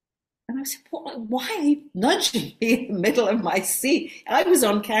 And I said, why are you nudging me in the middle of my scene? I was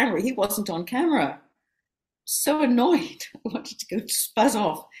on camera. He wasn't on camera. So annoyed. I wanted to go spuzz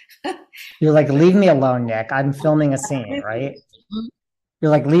off. You're like, leave me alone, Nick. I'm filming a scene, right?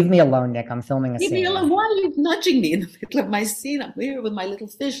 You're like, leave me alone, Nick. I'm filming a scene. Leave me alone. Why are you nudging me in the middle of my scene? I'm here with my little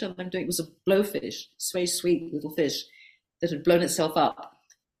fish, and it was a blowfish, very sweet little fish that had blown itself up.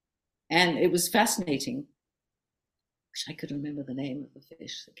 And it was fascinating. Wish I could remember the name of the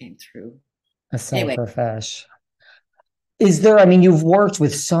fish that came through. A silver fish. Is there, you've worked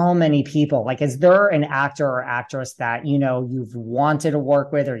with so many people. Like, is there an actor or actress that, you've wanted to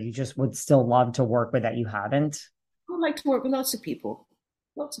work with or you just would still love to work with that you haven't? I would like to work with lots of people.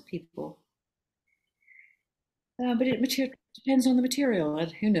 Lots of people. But it depends on the material.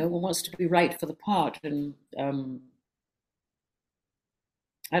 And, one wants to be right for the part. And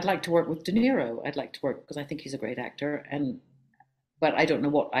I'd like to work with De Niro. I'd like to work because I think he's a great actor. But I don't know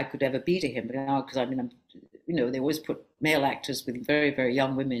what I could ever be to him now because they always put male actors with very, very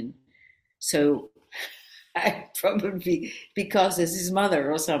young women. So I probably because as his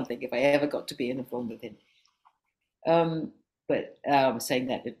mother or something if I ever got to be in a film with him. But saying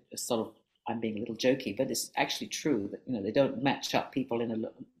that it's sort of I'm being a little jokey, but it's actually true that they don't match up people in a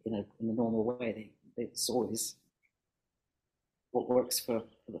normal way. It's always what works for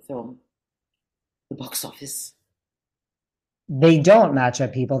the film, the box office. They don't match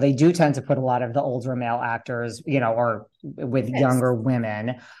up people. They do tend to put a lot of the older male actors, or with younger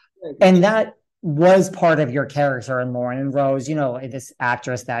women, and that was part of your character in Lauren and Rose. This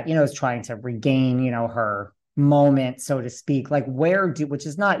actress that is trying to regain, her moment, so to speak. Like which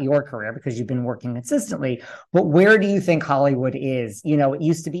is not your career because you've been working consistently, but where do you think Hollywood is? It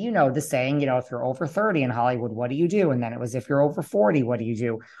used to be, the saying, if you're over 30 in Hollywood, what do you do? And then it was if you're over 40, what do you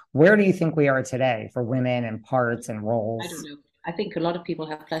do? Where do you think we are today for women and parts and roles? I don't know. I think a lot of people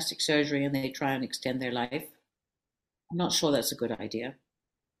have plastic surgery and they try and extend their life. I'm not sure that's a good idea.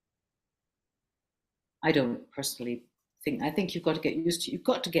 I don't personally I think you've got to get used to,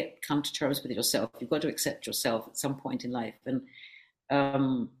 come to terms with yourself. You've got to accept yourself at some point in life. And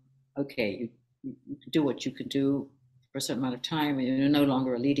okay, you can do what you can do for a certain amount of time. And you're no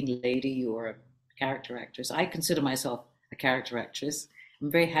longer a leading lady or a character actress. I consider myself a character actress. I'm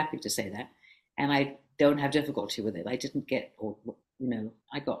very happy to say that. And I don't have difficulty with it. I didn't get,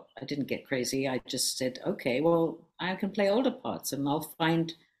 I didn't get crazy. I just said, okay, well, I can play older parts and I'll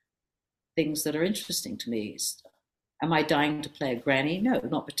find things that are interesting to me. Am I dying to play a granny? No,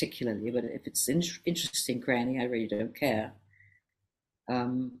 not particularly, but if it's interesting granny, I really don't care.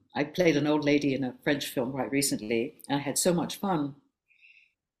 I played an old lady in a French film quite recently, and I had so much fun.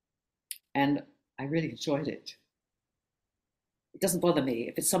 And I really enjoyed it. It doesn't bother me.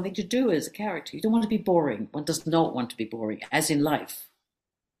 If it's something to do as a character, you don't want to be boring. One does not want to be boring, as in life,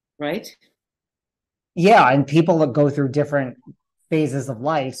 right? Yeah, and people that go through different phases of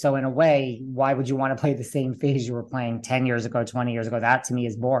life. So in a way, why would you want to play the same phase you were playing 10 years ago, 20 years ago? That to me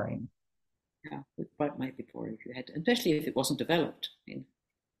is boring. Yeah, it might be boring if you had, especially if it wasn't developed.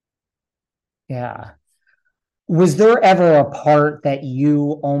 Yeah. Was there ever a part that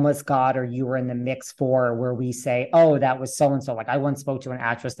you almost got or you were in the mix for where we say, oh, that was so-and-so? Like I once spoke to an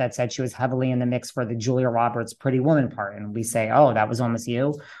actress that said she was heavily in the mix for the Julia Roberts Pretty Woman part. And we say, oh, that was almost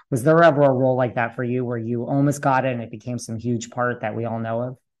you. Was there ever a role like that for you where you almost got it and it became some huge part that we all know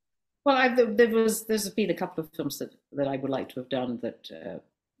of? Well, there's been a couple of films that I would like to have done that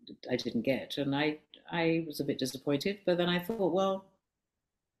I didn't get. And I was a bit disappointed. But then I thought, well,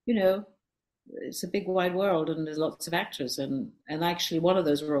 it's a big wide world and there's lots of actors and actually one of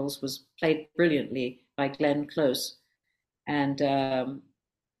those roles was played brilliantly by Glenn Close and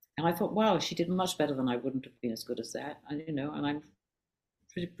I thought wow she did much better than I wouldn't have been as good as that and I'm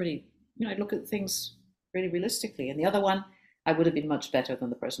pretty I look at things really realistically and the other one I would have been much better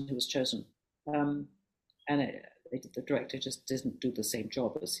than the person who was chosen and the director just didn't do the same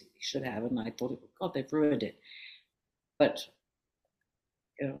job as he should have and I thought God they've ruined it but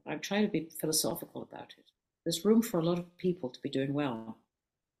I'm trying to be philosophical about it. There's room for a lot of people to be doing well.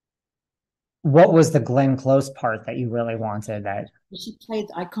 What was the Glenn Close part that you really wanted? That she played,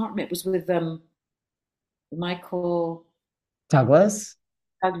 I can't remember. It was with Michael Douglas.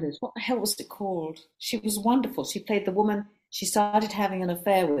 What the hell was it called? She was wonderful. She played the woman. She started having an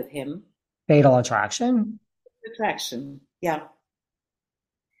affair with him. Fatal Attraction. Yeah.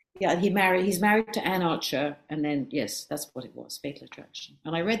 Yeah, he's married to Anne Archer, and then, yes, that's what it was, Fatal Attraction.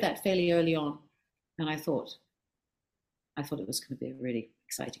 And I read that fairly early on, and I thought it was going to be a really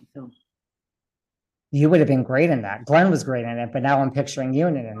exciting film. You would have been great in that. Glenn was great in it, but now I'm picturing you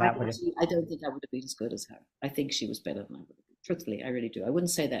in it, and I don't think I would have been as good as her. I think she was better than I would have been. Truthfully, I really do. I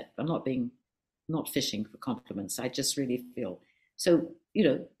wouldn't say that. I'm not fishing for compliments. I just really feel. So,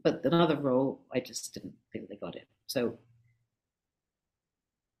 but another role, I just didn't feel they got it. So,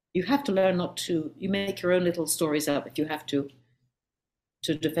 you have to learn not to, you make your own little stories up if you have to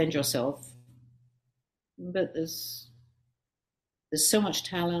defend yourself. But there's so much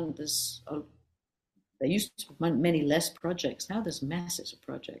talent. There used to be many less projects. Now there's masses of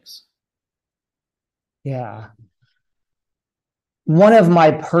projects. Yeah. One of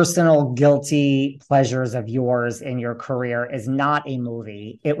my personal guilty pleasures of yours in your career is not a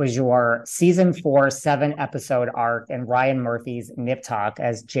movie. It was your season 4, 7-episode arc in Ryan Murphy's Nip Tuck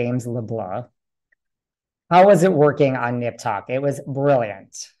as James LeBlanc. How was it working on Nip Tuck? It was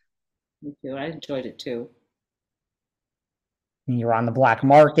brilliant. Me too. I enjoyed it too. you were on the black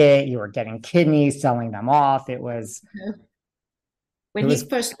market, you were getting kidneys, selling them off. It was. When he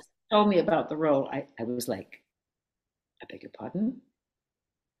first told me about the role, I was like, I beg your pardon?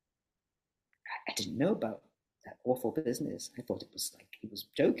 I didn't know about that awful business. I thought it was like he was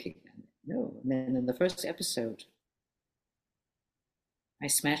joking. No. And then in the first episode, I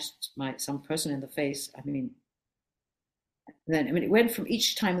smashed some person in the face. It went from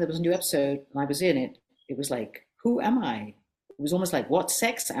each time there was a new episode and I was in it, it was like, who am I? It was almost like, what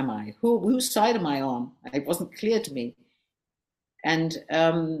sex am I? Whose side am I on? It wasn't clear to me. And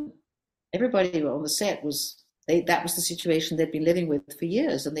everybody on the set that was the situation they'd been living with for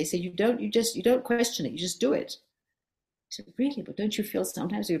years. And they said, you don't question it, you just do it. I said, really? But don't you feel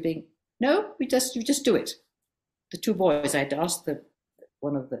sometimes you're being, no, you just do it. The two boys, I'd asked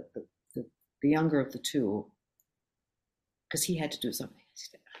one of the younger of the two, because he had to do something. I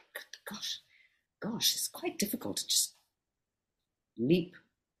said, gosh, it's quite difficult to just leap.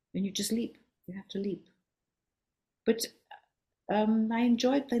 And you just leap. You have to leap. But I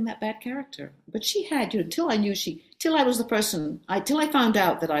enjoyed playing that bad character. But she had, till I was the person, till I found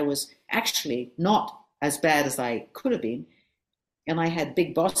out that I was actually not as bad as I could have been, and I had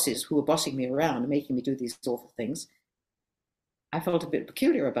big bosses who were bossing me around and making me do these awful things, I felt a bit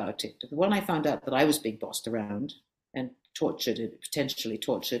peculiar about it. When I found out that I was being bossed around and tortured, and potentially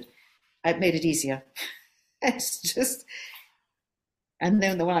tortured, it made it easier. It's just, and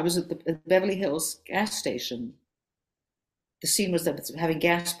then when I was at the Beverly Hills gas station, the scene was that was going to have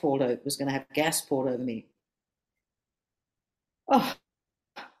gas poured over me. Oh,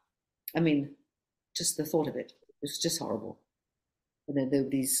 just the thought of it was just horrible. And then there were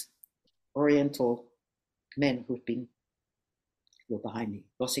these Oriental men who were behind me,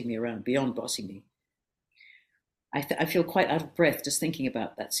 bossing me around, beyond bossing me. I feel quite out of breath just thinking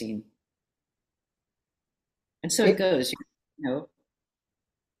about that scene. And so it goes,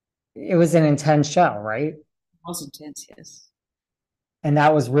 It was an intense show, right? It was intense, yes. And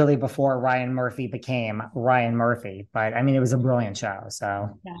that was really before Ryan Murphy became Ryan Murphy. But it was a brilliant show.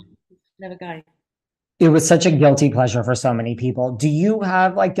 So yeah, clever guy. It was such a guilty pleasure for so many people. Do you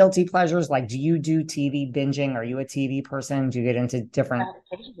have guilty pleasures? Do you do TV binging? Are you a TV person? Do you get into different?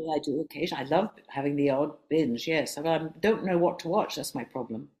 Occasionally I do. Occasionally, I love having the odd binge. Yes, I don't know what to watch. That's my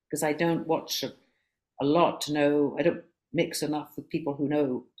problem, because I don't watch a lot to know. I don't mix enough with people who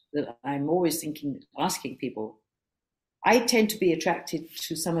know that I'm always asking people. I tend to be attracted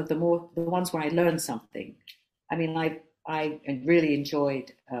to some of the ones where I learn something. I really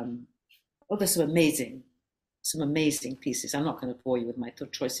enjoyed. There's some amazing pieces. I'm not going to bore you with my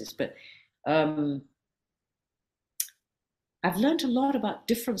choices, but I've learned a lot about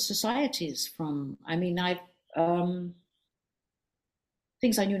different societies from.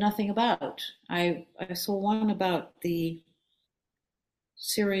 Things I knew nothing about. I saw one about the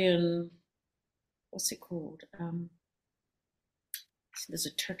Syrian. What's it called? There's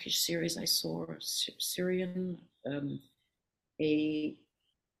a Turkish series I saw. Syrian, a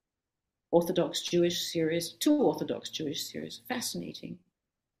Orthodox Jewish series, two Orthodox Jewish series, fascinating.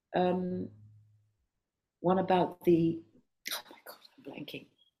 One about oh my God, I'm blanking.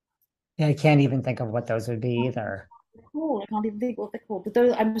 Yeah, I can't even think of what those would be either. I can't even think what they're called. But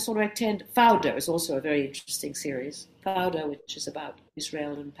those, Fauda is also a very interesting series. Fauda, which is about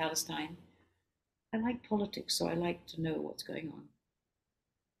Israel and Palestine. I like politics, so I like to know what's going on.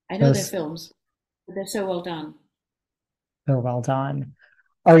 I know they're films, but they're so well done. So well done.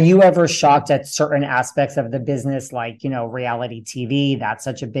 Are you ever shocked at certain aspects of the business, reality TV? That's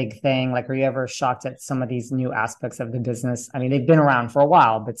such a big thing. Are you ever shocked at some of these new aspects of the business? They've been around for a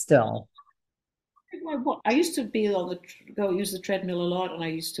while, but still. I used to use the treadmill a lot, and I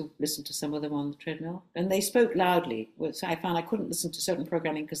used to listen to some of them on the treadmill. And they spoke loudly. So I found I couldn't listen to certain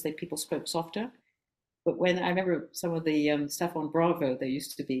programming because people spoke softer. But when I remember some of the stuff on Bravo, there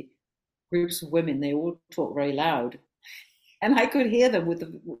used to be groups of women. They all talk very loud. And I could hear them with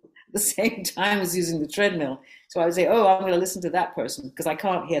the same time as using the treadmill. So I would say, I'm going to listen to that person because I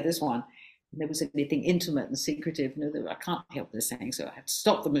can't hear this one. And there was anything intimate and secretive. I can't hear what they're saying. So I have to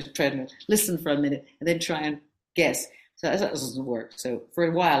stop them with the treadmill, listen for a minute, and then try and guess. So that doesn't work. So for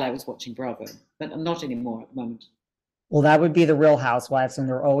a while I was watching Bravo, but not anymore at the moment. Well, that would be the Real Housewives, and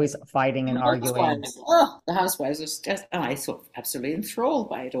they're always fighting and arguing. The Housewives was just, I sort of absolutely enthralled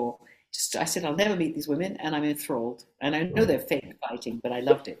by it all. I said, I'll never meet these women, and I'm enthralled. And I know they're fake fighting, but I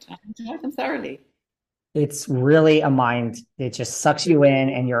loved it. I enjoyed them thoroughly. It's really a mind. It just sucks you in,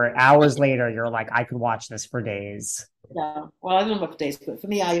 and you're hours later, you're like, I could watch this for days. Yeah, well, I don't know about days, but for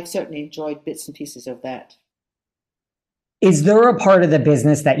me, I have certainly enjoyed bits and pieces of that. Is there a part of the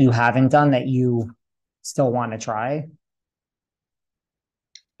business that you haven't done that you still want to try?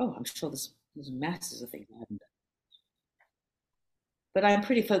 Oh, I'm sure there's masses of things I haven't done. But I'm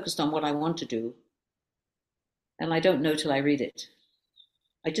pretty focused on what I want to do, and I don't know till I read it.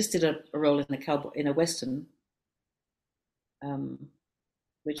 I just did a role in a Western,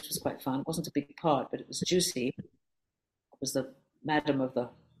 which was quite fun. It wasn't a big part, but it was juicy. It was the madam of the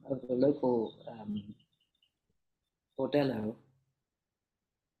local bordello. It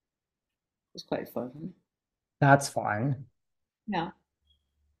was quite fun. That's fun. Yeah.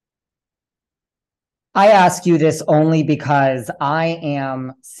 I ask you this only because I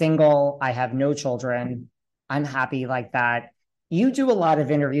am single. I have no children. I'm happy like that. You do a lot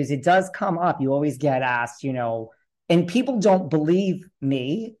of interviews. It does come up. You always get asked, and people don't believe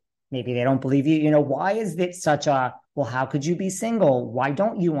me. Maybe they don't believe you. Why is it such a, well, how could you be single? Why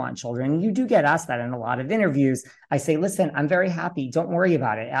don't you want children? And you do get asked that in a lot of interviews. I say, listen, I'm very happy. Don't worry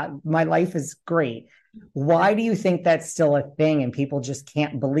about it. My life is great. Why do you think that's still a thing and people just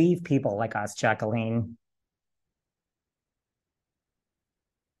can't believe people like us, Jacqueline?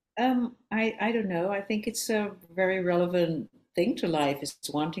 I don't know. I think it's a very relevant thing to life, is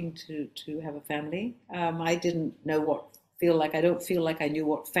wanting to have a family. I didn't know I don't feel like I knew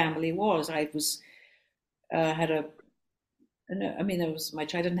what family was. I was had a I mean, I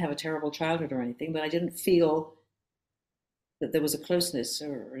didn't have a terrible childhood or anything, but I didn't feel that there was a closeness,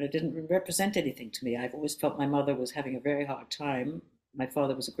 or it didn't represent anything to me. I've always felt my mother was having a very hard time. My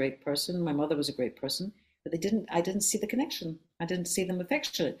father was a great person. My mother was a great person, but I didn't see the connection. I didn't see them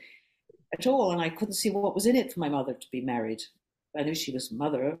affectionate at all. And I couldn't see what was in it for my mother to be married. I knew she was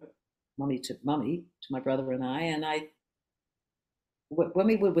mummy to my brother and I. And when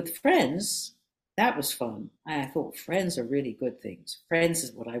we were with friends, that was fun. I thought friends are really good things. Friends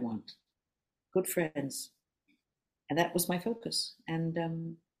is what I want. Good friends. And that was my focus, and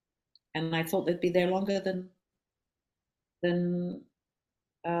I thought they'd be there longer than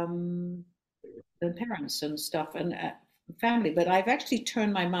parents and stuff and family. But I've actually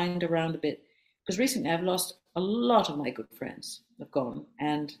turned my mind around a bit, because recently I've lost a lot of my good friends. Have gone,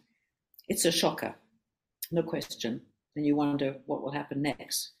 and it's a shocker, no question. And you wonder what will happen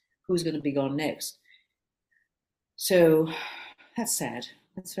next. Who's going to be gone next? So that's sad.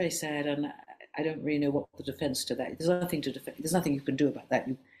 That's very sad, and I don't really know what the defense to that. There's nothing to defend. There's nothing you can do about that.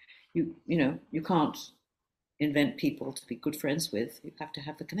 You can't invent people to be good friends with. You have to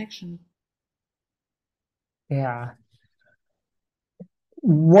have the connection. Yeah.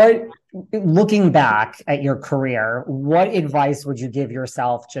 Looking back at your career, what advice would you give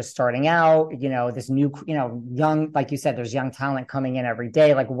yourself just starting out? This new, young, like you said, there's young talent coming in every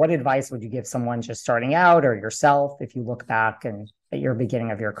day. Like, what advice would you give someone just starting out, or yourself, if you look back and at your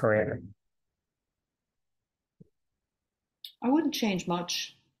beginning of your career? I wouldn't change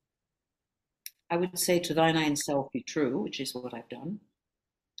much. I would say, to thine own self be true, which is what I've done.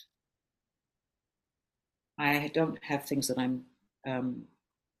 I don't have things that I'm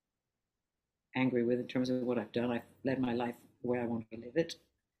angry with in terms of what I've done. I've led my life the way I want to live it.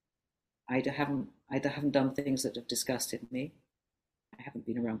 I haven't done things that have disgusted me. I haven't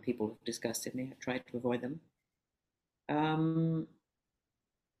been around people who have disgusted me. I've tried to avoid them. I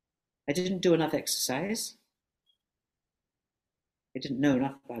didn't do enough exercise. I didn't know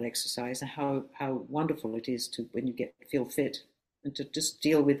enough about exercise and how wonderful it is to, when you feel fit, and to just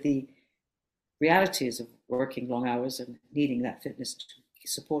deal with the realities of working long hours and needing that fitness to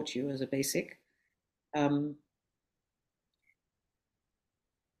support you as a basic. I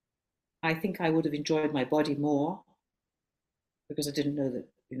think I would have enjoyed my body more, because I didn't know that,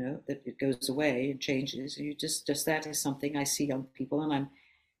 that it goes away and changes. And just that is something I see young people, and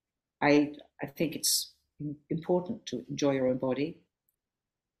I think it's important to enjoy your own body.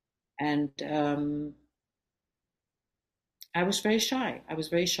 And I was very shy.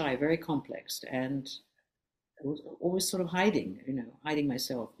 Very complex, and I was always sort of hiding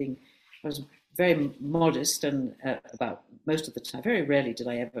myself. I was very modest, and about most of the time, very rarely did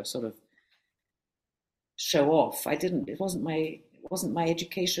I ever sort of show off. It wasn't my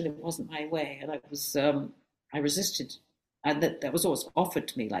education. It wasn't my way, and I resisted. And that was always offered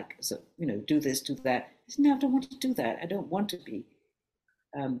to me, like, so, do this, do that. I said, no, I don't want to do that. I don't want to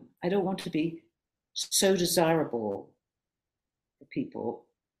be so desirable for people.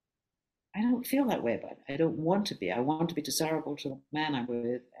 I don't feel that way about it. I don't want to be. I want to be desirable to the man I'm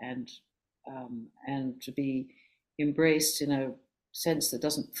with, and to be embraced in a sense that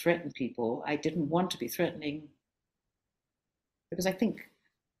doesn't threaten people. I didn't want to be threatening, because I think,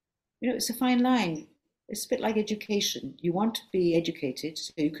 it's a fine line. It's a bit like education. You want to be educated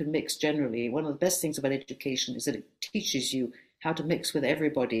so you can mix generally. One of the best things about education is that it teaches you how to mix with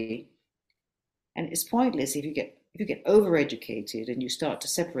everybody. And it's pointless if you get if you get overeducated and you start to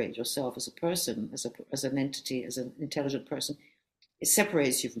separate yourself as a person, as an entity, as an intelligent person, it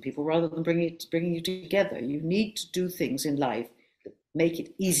separates you from people rather than bringing you together. You need to do things in life that make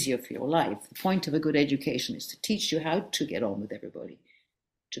it easier for your life. The point of a good education is to teach you how to get on with everybody,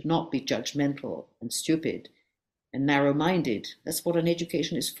 to not be judgmental and stupid and narrow-minded. That's what an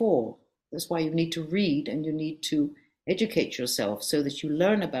education is for. That's why you need to read and you need to educate yourself so that you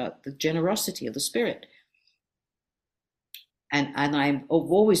learn about the generosity of the spirit. And I've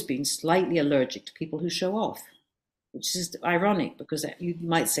always been slightly allergic to people who show off, which is ironic because you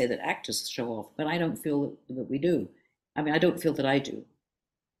might say that actors show off, but I don't feel that we do. I mean, I don't feel that I do.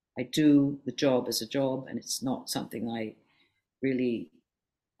 I do the job as a job, and it's not something I really,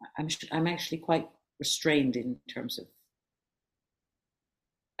 I'm actually quite restrained in terms of,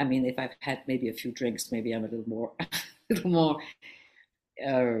 I mean, if I've had maybe a few drinks, maybe I'm a little more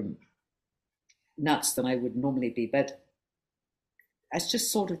nuts than I would normally be, but it's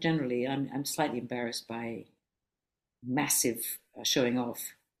just sort of generally, I'm slightly embarrassed by massive showing off.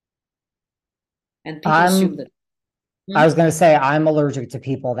 And people assume that. I was going to say, I'm allergic to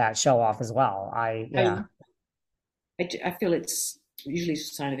people that show off as well. I feel it's usually a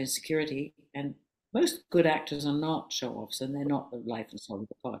sign of insecurity, and most good actors are not show-offs, and they're not the life and soul of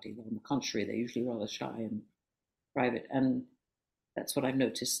the party. On the contrary, they're usually rather shy and private, and that's what I've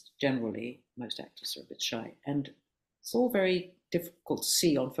noticed generally. Most actors are a bit shy, and it's all very difficult to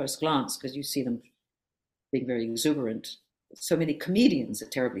see on first glance because you see them being very exuberant. So many comedians are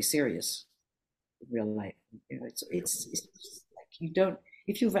terribly serious in real life. You know, it's like you don't.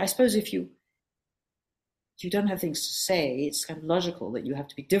 I suppose if you don't have things to say, it's kind of logical that you have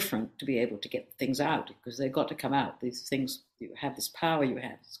to be different to be able to get things out because they've got to come out. These things, you have this power you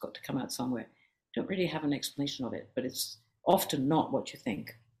have, it's got to come out somewhere. You don't really have an explanation of it, but it's often not what you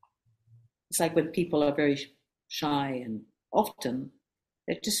think. It's like when people are very shy and often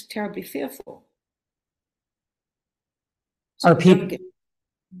they're just terribly fearful. So are people?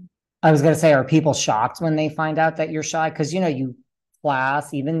 I was going to say, are people shocked when they find out that you're shy? Because you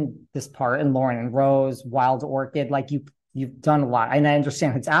class, even this part in Lauren and Rose, Wild Orchid, like you've done a lot. And I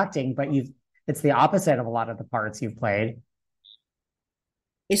understand it's acting, but it's the opposite of a lot of the parts you've played.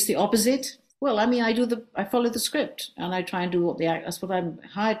 It's the opposite. Well, I mean, I follow the script and I try and do that's what I'm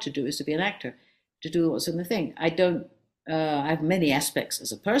hired to do, is to be an actor, to do what's in the thing. I don't. I have many aspects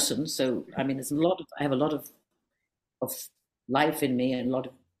as a person, so I mean, I have a lot of life in me, and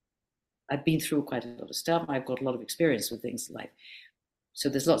I've been through quite a lot of stuff. I've got a lot of experience with things in life. So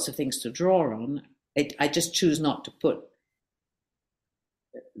there's lots of things to draw on. I just choose not to put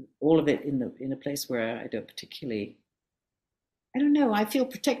all of it in a place where I don't particularly. I don't know. I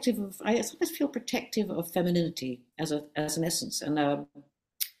sometimes feel protective of femininity as an essence, and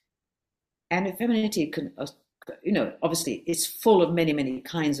femininity can, obviously it's full of many, many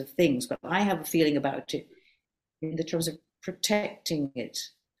kinds of things. But I have a feeling about it in the terms of protecting it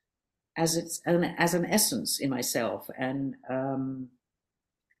as an essence in myself. And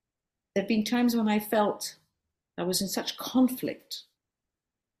there have been times when I felt I was in such conflict.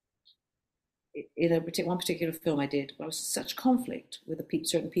 In one particular film I did, I was in such conflict with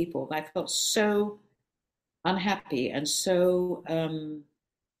certain people. I felt so unhappy and so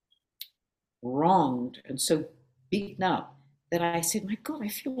wronged and so beaten up that I said, my God, I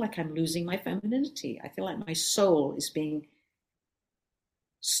feel like I'm losing my femininity. I feel like my soul is being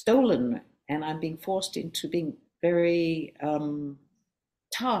stolen and I'm being forced into being very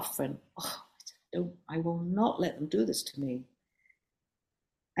tough, and I will not let them do this to me.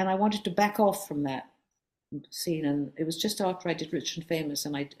 And I wanted to back off from that scene, and it was just after I did Rich and Famous,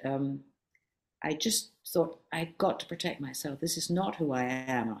 and I just thought, I've got to protect myself. This is not who I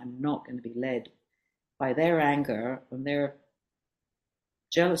am. I'm not going to be led by their anger and their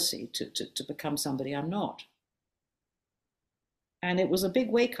jealousy to become somebody I'm not. And it was a big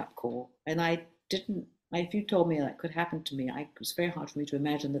wake-up call, and if you told me that could happen to me, it was very hard for me to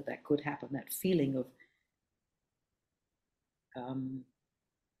imagine that could happen, that feeling of,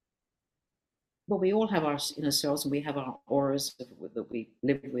 well, we all have our inner selves and we have our auras that we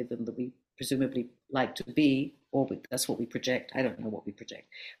live with and that we presumably like to be, or that's what we project. I don't know what we project.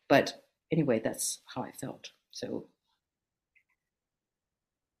 But anyway, that's how I felt. So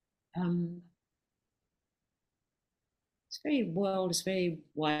it's very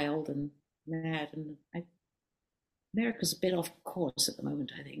wild and mad, and America's a bit off course at the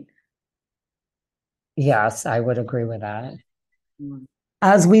moment, I think. Yes, I would agree with that.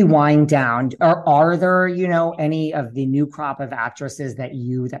 As we wind down, are there, any of the new crop of actresses that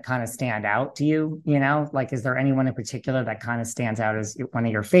kind of stand out to you? Like, is there anyone in particular that kind of stands out as one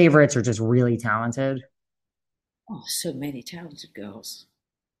of your favorites or just really talented? Oh, so many talented girls.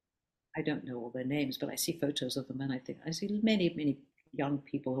 I don't know all their names, but I see photos of them, and I see many, many young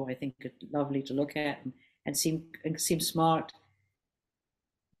people who I think are lovely to look at and seem smart.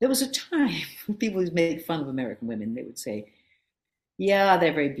 There was a time when people would make fun of American women. They would say, "Yeah,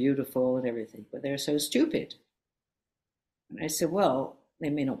 they're very beautiful and everything, but they're so stupid." And I said, "Well, they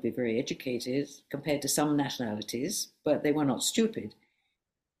may not be very educated compared to some nationalities, but they were not stupid."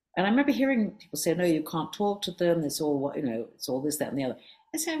 And I remember hearing people say, "No, you can't talk to them. It's all, it's all this, that, and the other."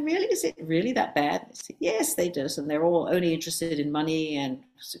 I said, "Really? Is it really that bad?" They said, "Yes, they do. And they're all only interested in money and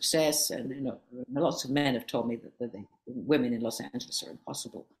success." And lots of men have told me that women in Los Angeles are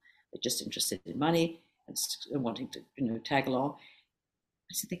impossible. They're just interested in money and wanting to, tag along.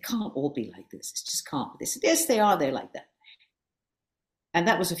 I said, "They can't all be like this. It just can't." They said, "Yes, they are. They're like that." And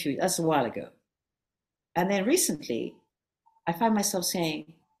that's a while ago. And then recently, I find myself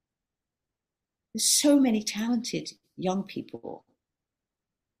saying, there's so many talented young people.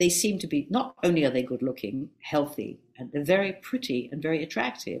 They seem to be, not only are they good looking, healthy, and they're very pretty and very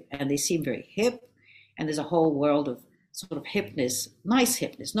attractive, and they seem very hip, and there's a whole world of sort of hipness, nice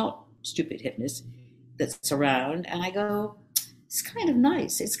hipness, not stupid hipness, that's around. And I go, it's kind of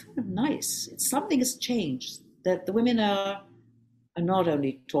nice. It's kind of nice. Something has changed, that the women are not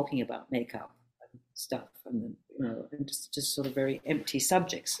only talking about makeup and stuff and just sort of very empty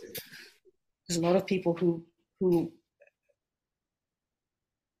subjects. There's a lot of people who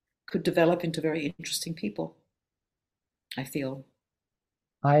could develop into very interesting people, I feel.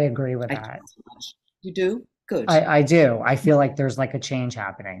 I agree with that. You do? Good. I do. I feel like there's like a change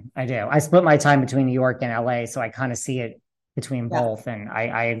happening. I do. I split my time between New York and LA, so I kind of see it between both. And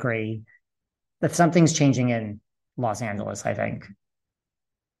I agree that something's changing in Los Angeles, I think.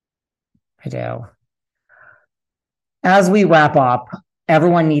 I do. As we wrap up,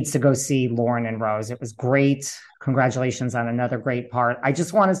 everyone needs to go see Lauren and Rose. It was great. Congratulations on another great part. I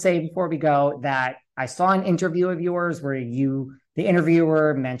just want to say before we go that I saw an interview of yours where the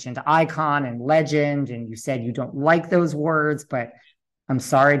interviewer mentioned icon and legend, and you said you don't like those words, but I'm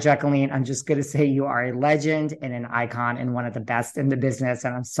sorry, Jacqueline. I'm just going to say you are a legend and an icon and one of the best in the business.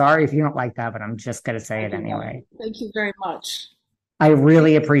 And I'm sorry if you don't like that, but I'm just going to say it anyway. Thank you very much. I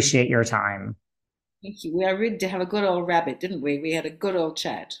really appreciate your time. Thank you. We really did have a good old rabbit, didn't we? We had a good old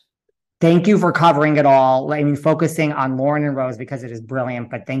chat. Thank you for covering it all. I mean, focusing on Lauren and Rose because it is brilliant,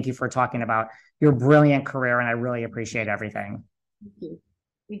 but thank you for talking about your brilliant career, and I really appreciate everything. Thank you.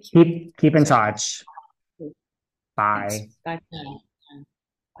 Thank you. Keep in touch. Bye. Thanks. Bye.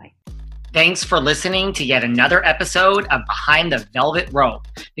 Bye. Thanks for listening to yet another episode of Behind the Velvet Rope.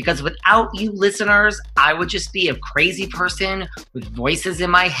 Because without you listeners, I would just be a crazy person with voices in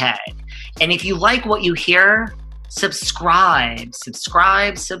my head. And if you like what you hear, subscribe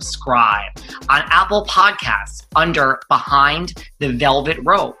on Apple Podcasts under Behind the Velvet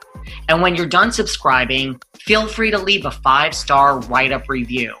Rope. And when you're done subscribing, feel free to leave a 5-star write-up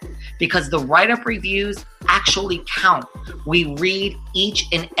review, because the write-up reviews actually count. We read each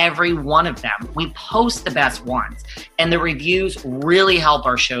and every one of them. We post the best ones, and the reviews really help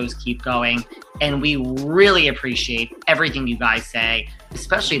our shows keep going. And we really appreciate everything you guys say,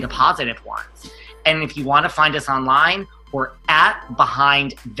 especially the positive ones. And if you want to find us online, we're at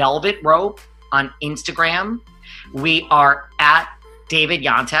Behind Velvet Rope on Instagram. We are at David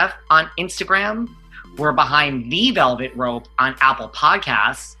Yontef on Instagram. We're Behind the Velvet Rope on Apple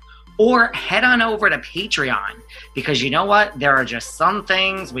Podcasts. Or head on over to Patreon, because you know what? There are just some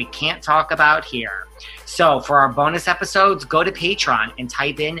things we can't talk about here. So for our bonus episodes, go to Patreon and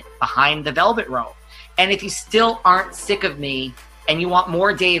type in Behind the Velvet Rope. And if you still aren't sick of me and you want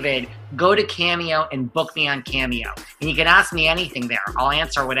more David, go to Cameo and book me on Cameo. And you can ask me anything there. I'll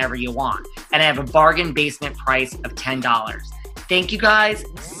answer whatever you want. And I have a bargain basement price of $10. Thank you guys.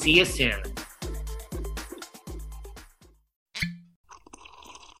 See you soon.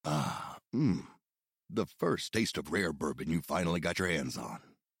 The first taste of rare bourbon you finally got your hands on.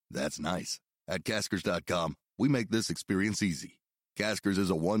 That's nice. At Caskers.com, we make this experience easy. Caskers is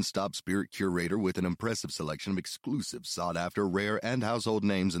a one-stop spirit curator with an impressive selection of exclusive, sought-after, rare, and household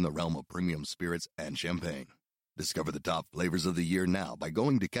names in the realm of premium spirits and champagne. Discover the top flavors of the year now by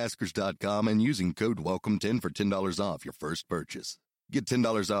going to Caskers.com and using code WELCOME10 for $10 off your first purchase. Get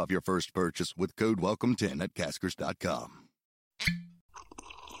 $10 off your first purchase with code WELCOME10 at Caskers.com.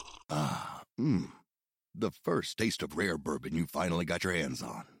 The first taste of rare bourbon you finally got your hands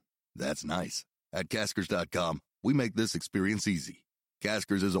on. That's nice. At Caskers.com, we make this experience easy.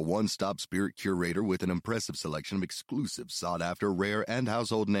 Caskers is a one-stop spirit curator with an impressive selection of exclusive, sought-after, rare, and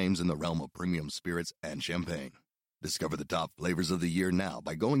household names in the realm of premium spirits and champagne. Discover the top flavors of the year now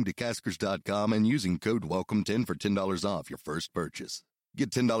by going to Caskers.com and using code WELCOME10 for $10 off your first purchase. Get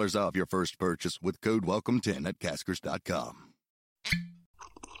 $10 off your first purchase with code WELCOME10 at Caskers.com.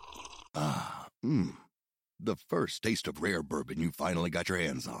 The first taste of rare bourbon you finally got your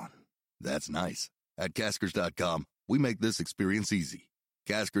hands on. That's nice. At Caskers.com, we make this experience easy.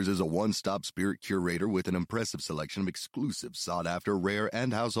 Caskers is a one-stop spirit curator with an impressive selection of exclusive, sought-after, rare,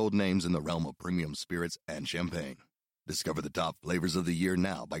 and household names in the realm of premium spirits and champagne. Discover the top flavors of the year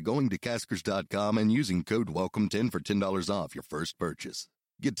now by going to Caskers.com and using code WELCOME10 for $10 off your first purchase.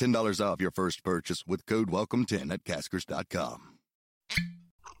 Get $10 off your first purchase with code WELCOME10 at Caskers.com.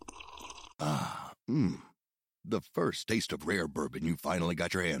 The first taste of rare bourbon you finally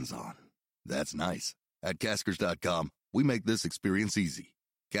got your hands on. That's nice. At Caskers.com, we make this experience easy.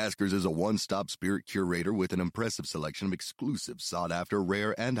 Caskers is a one-stop spirit curator with an impressive selection of exclusive, sought-after,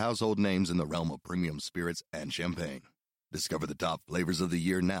 rare, and household names in the realm of premium spirits and champagne. Discover the top flavors of the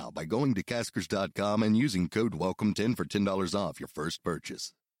year now by going to Caskers.com and using code WELCOME10 for $10 off your first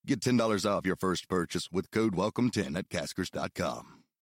purchase. Get $10 off your first purchase with code WELCOME10 at Caskers.com.